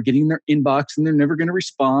me for getting their inbox and they're never going to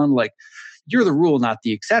respond. Like, you're the rule, not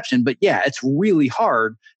the exception. But yeah, it's really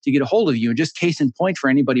hard to get a hold of you. And just case in point for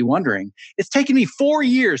anybody wondering, it's taken me 4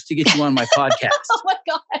 years to get you on my podcast. Oh my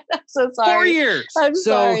God, I'm so sorry. 4 years. I'm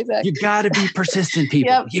sorry, Zach. You got to be persistent,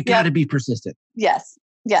 people. You got to be persistent.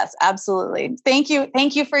 Yes, absolutely. Thank you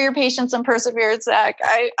for your patience and perseverance, Zach.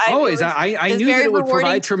 I knew that it would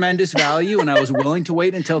provide tremendous value, and I was willing to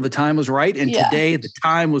wait until the time was right. And today the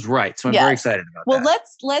time was right. So I'm very excited about that.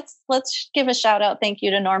 Well, let's give a shout out. Thank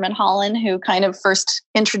you to Norman Holland, who kind of first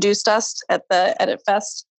introduced us at the Edit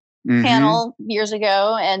Fest panel years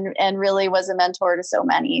ago, and really was a mentor to so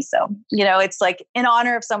many. So, it's like in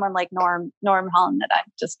honor of someone like Norm Holland that I'm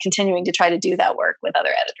just continuing to try to do that work with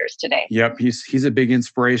other editors today. Yep. He's a big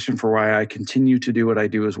inspiration for why I continue to do what I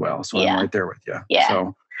do as well. So I'm right there with you. Yeah.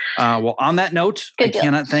 So, well, on that note, I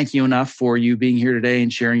cannot thank you enough for you being here today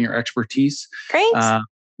and sharing your expertise. Great.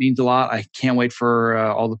 Means a lot. I can't wait for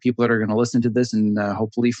all the people that are going to listen to this and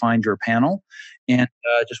hopefully find your panel. And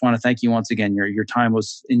just want to thank you once again. Your time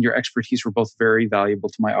and your expertise were both very valuable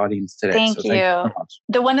to my audience today. Thank you so much.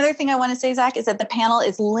 The one other thing I want to say, Zach, is that the panel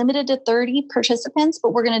is limited to 30 participants,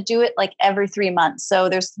 but we're going to do it like every 3 months. So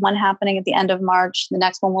there's one happening at the end of March. The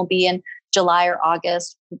next one will be in July or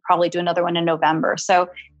August. We'll probably do another one in November. So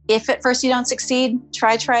if at first you don't succeed,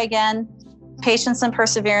 try again. Patience and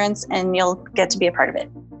perseverance, and you'll get to be a part of it.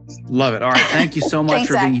 Love it. All right. Thank you so much Thanks,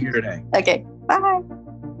 for Zach. being here today. Okay. Bye.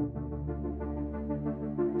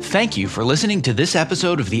 Thank you for listening to this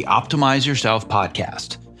episode of the Optimize Yourself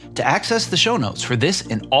podcast. To access the show notes for this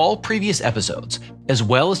and all previous episodes, as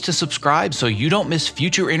well as to subscribe so you don't miss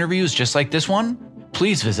future interviews just like this one,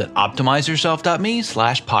 please visit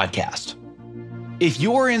optimizeyourself.me/podcast. If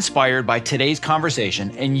you are inspired by today's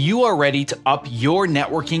conversation and you are ready to up your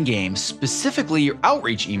networking game, specifically your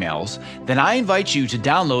outreach emails, then I invite you to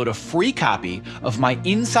download a free copy of my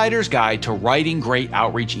Insider's Guide to Writing Great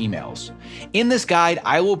Outreach Emails. In this guide,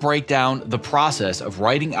 I will break down the process of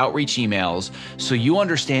writing outreach emails so you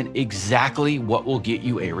understand exactly what will get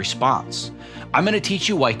you a response. I'm going to teach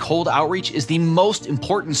you why cold outreach is the most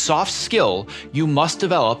important soft skill you must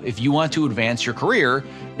develop if you want to advance your career,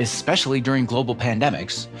 especially during global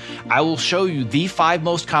pandemics. I will show you the 5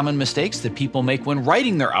 most common mistakes that people make when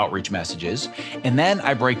writing their outreach messages, and then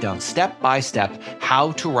I break down step by step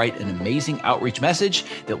how to write an amazing outreach message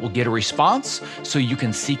that will get a response so you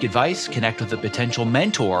can seek advice, connect with a potential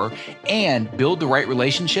mentor, and build the right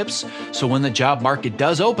relationships so when the job market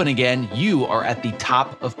does open again, you are at the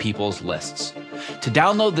top of people's lists. To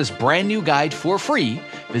download this brand new guide for free,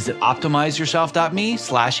 visit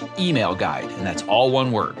optimizeyourself.me/email guide, and that's all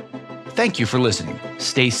one word. Thank you for listening.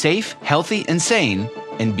 Stay safe, healthy, and sane,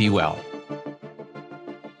 and be well.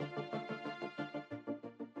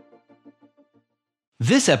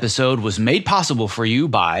 This episode was made possible for you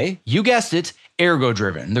by, you guessed it,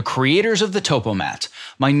 ErgoDriven, the creators of the TopoMat,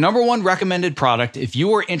 my #1 recommended product if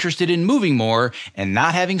you are interested in moving more and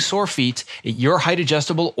not having sore feet at your height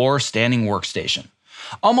adjustable or standing workstation.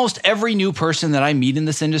 Almost every new person that I meet in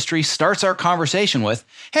this industry starts our conversation with,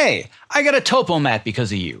 "Hey, I got a TopoMat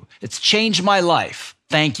because of you. It's changed my life.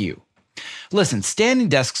 Thank you." Listen, standing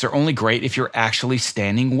desks are only great if you're actually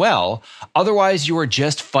standing well. Otherwise, you are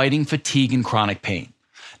just fighting fatigue and chronic pain.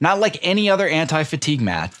 Not like any other anti-fatigue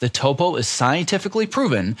mat, the Topo is scientifically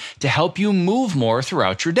proven to help you move more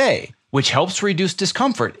throughout your day, which helps reduce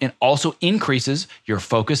discomfort and also increases your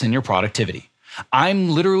focus and your productivity. I'm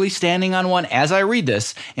literally standing on one as I read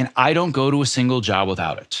this, and I don't go to a single job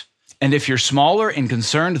without it. And if you're smaller and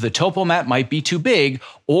concerned the Topo mat might be too big,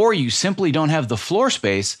 or you simply don't have the floor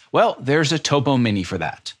space, well, there's a Topo Mini for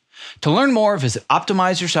that. To learn more, visit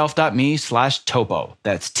optimizeyourself.me/topo.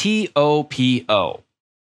 That's TOPO.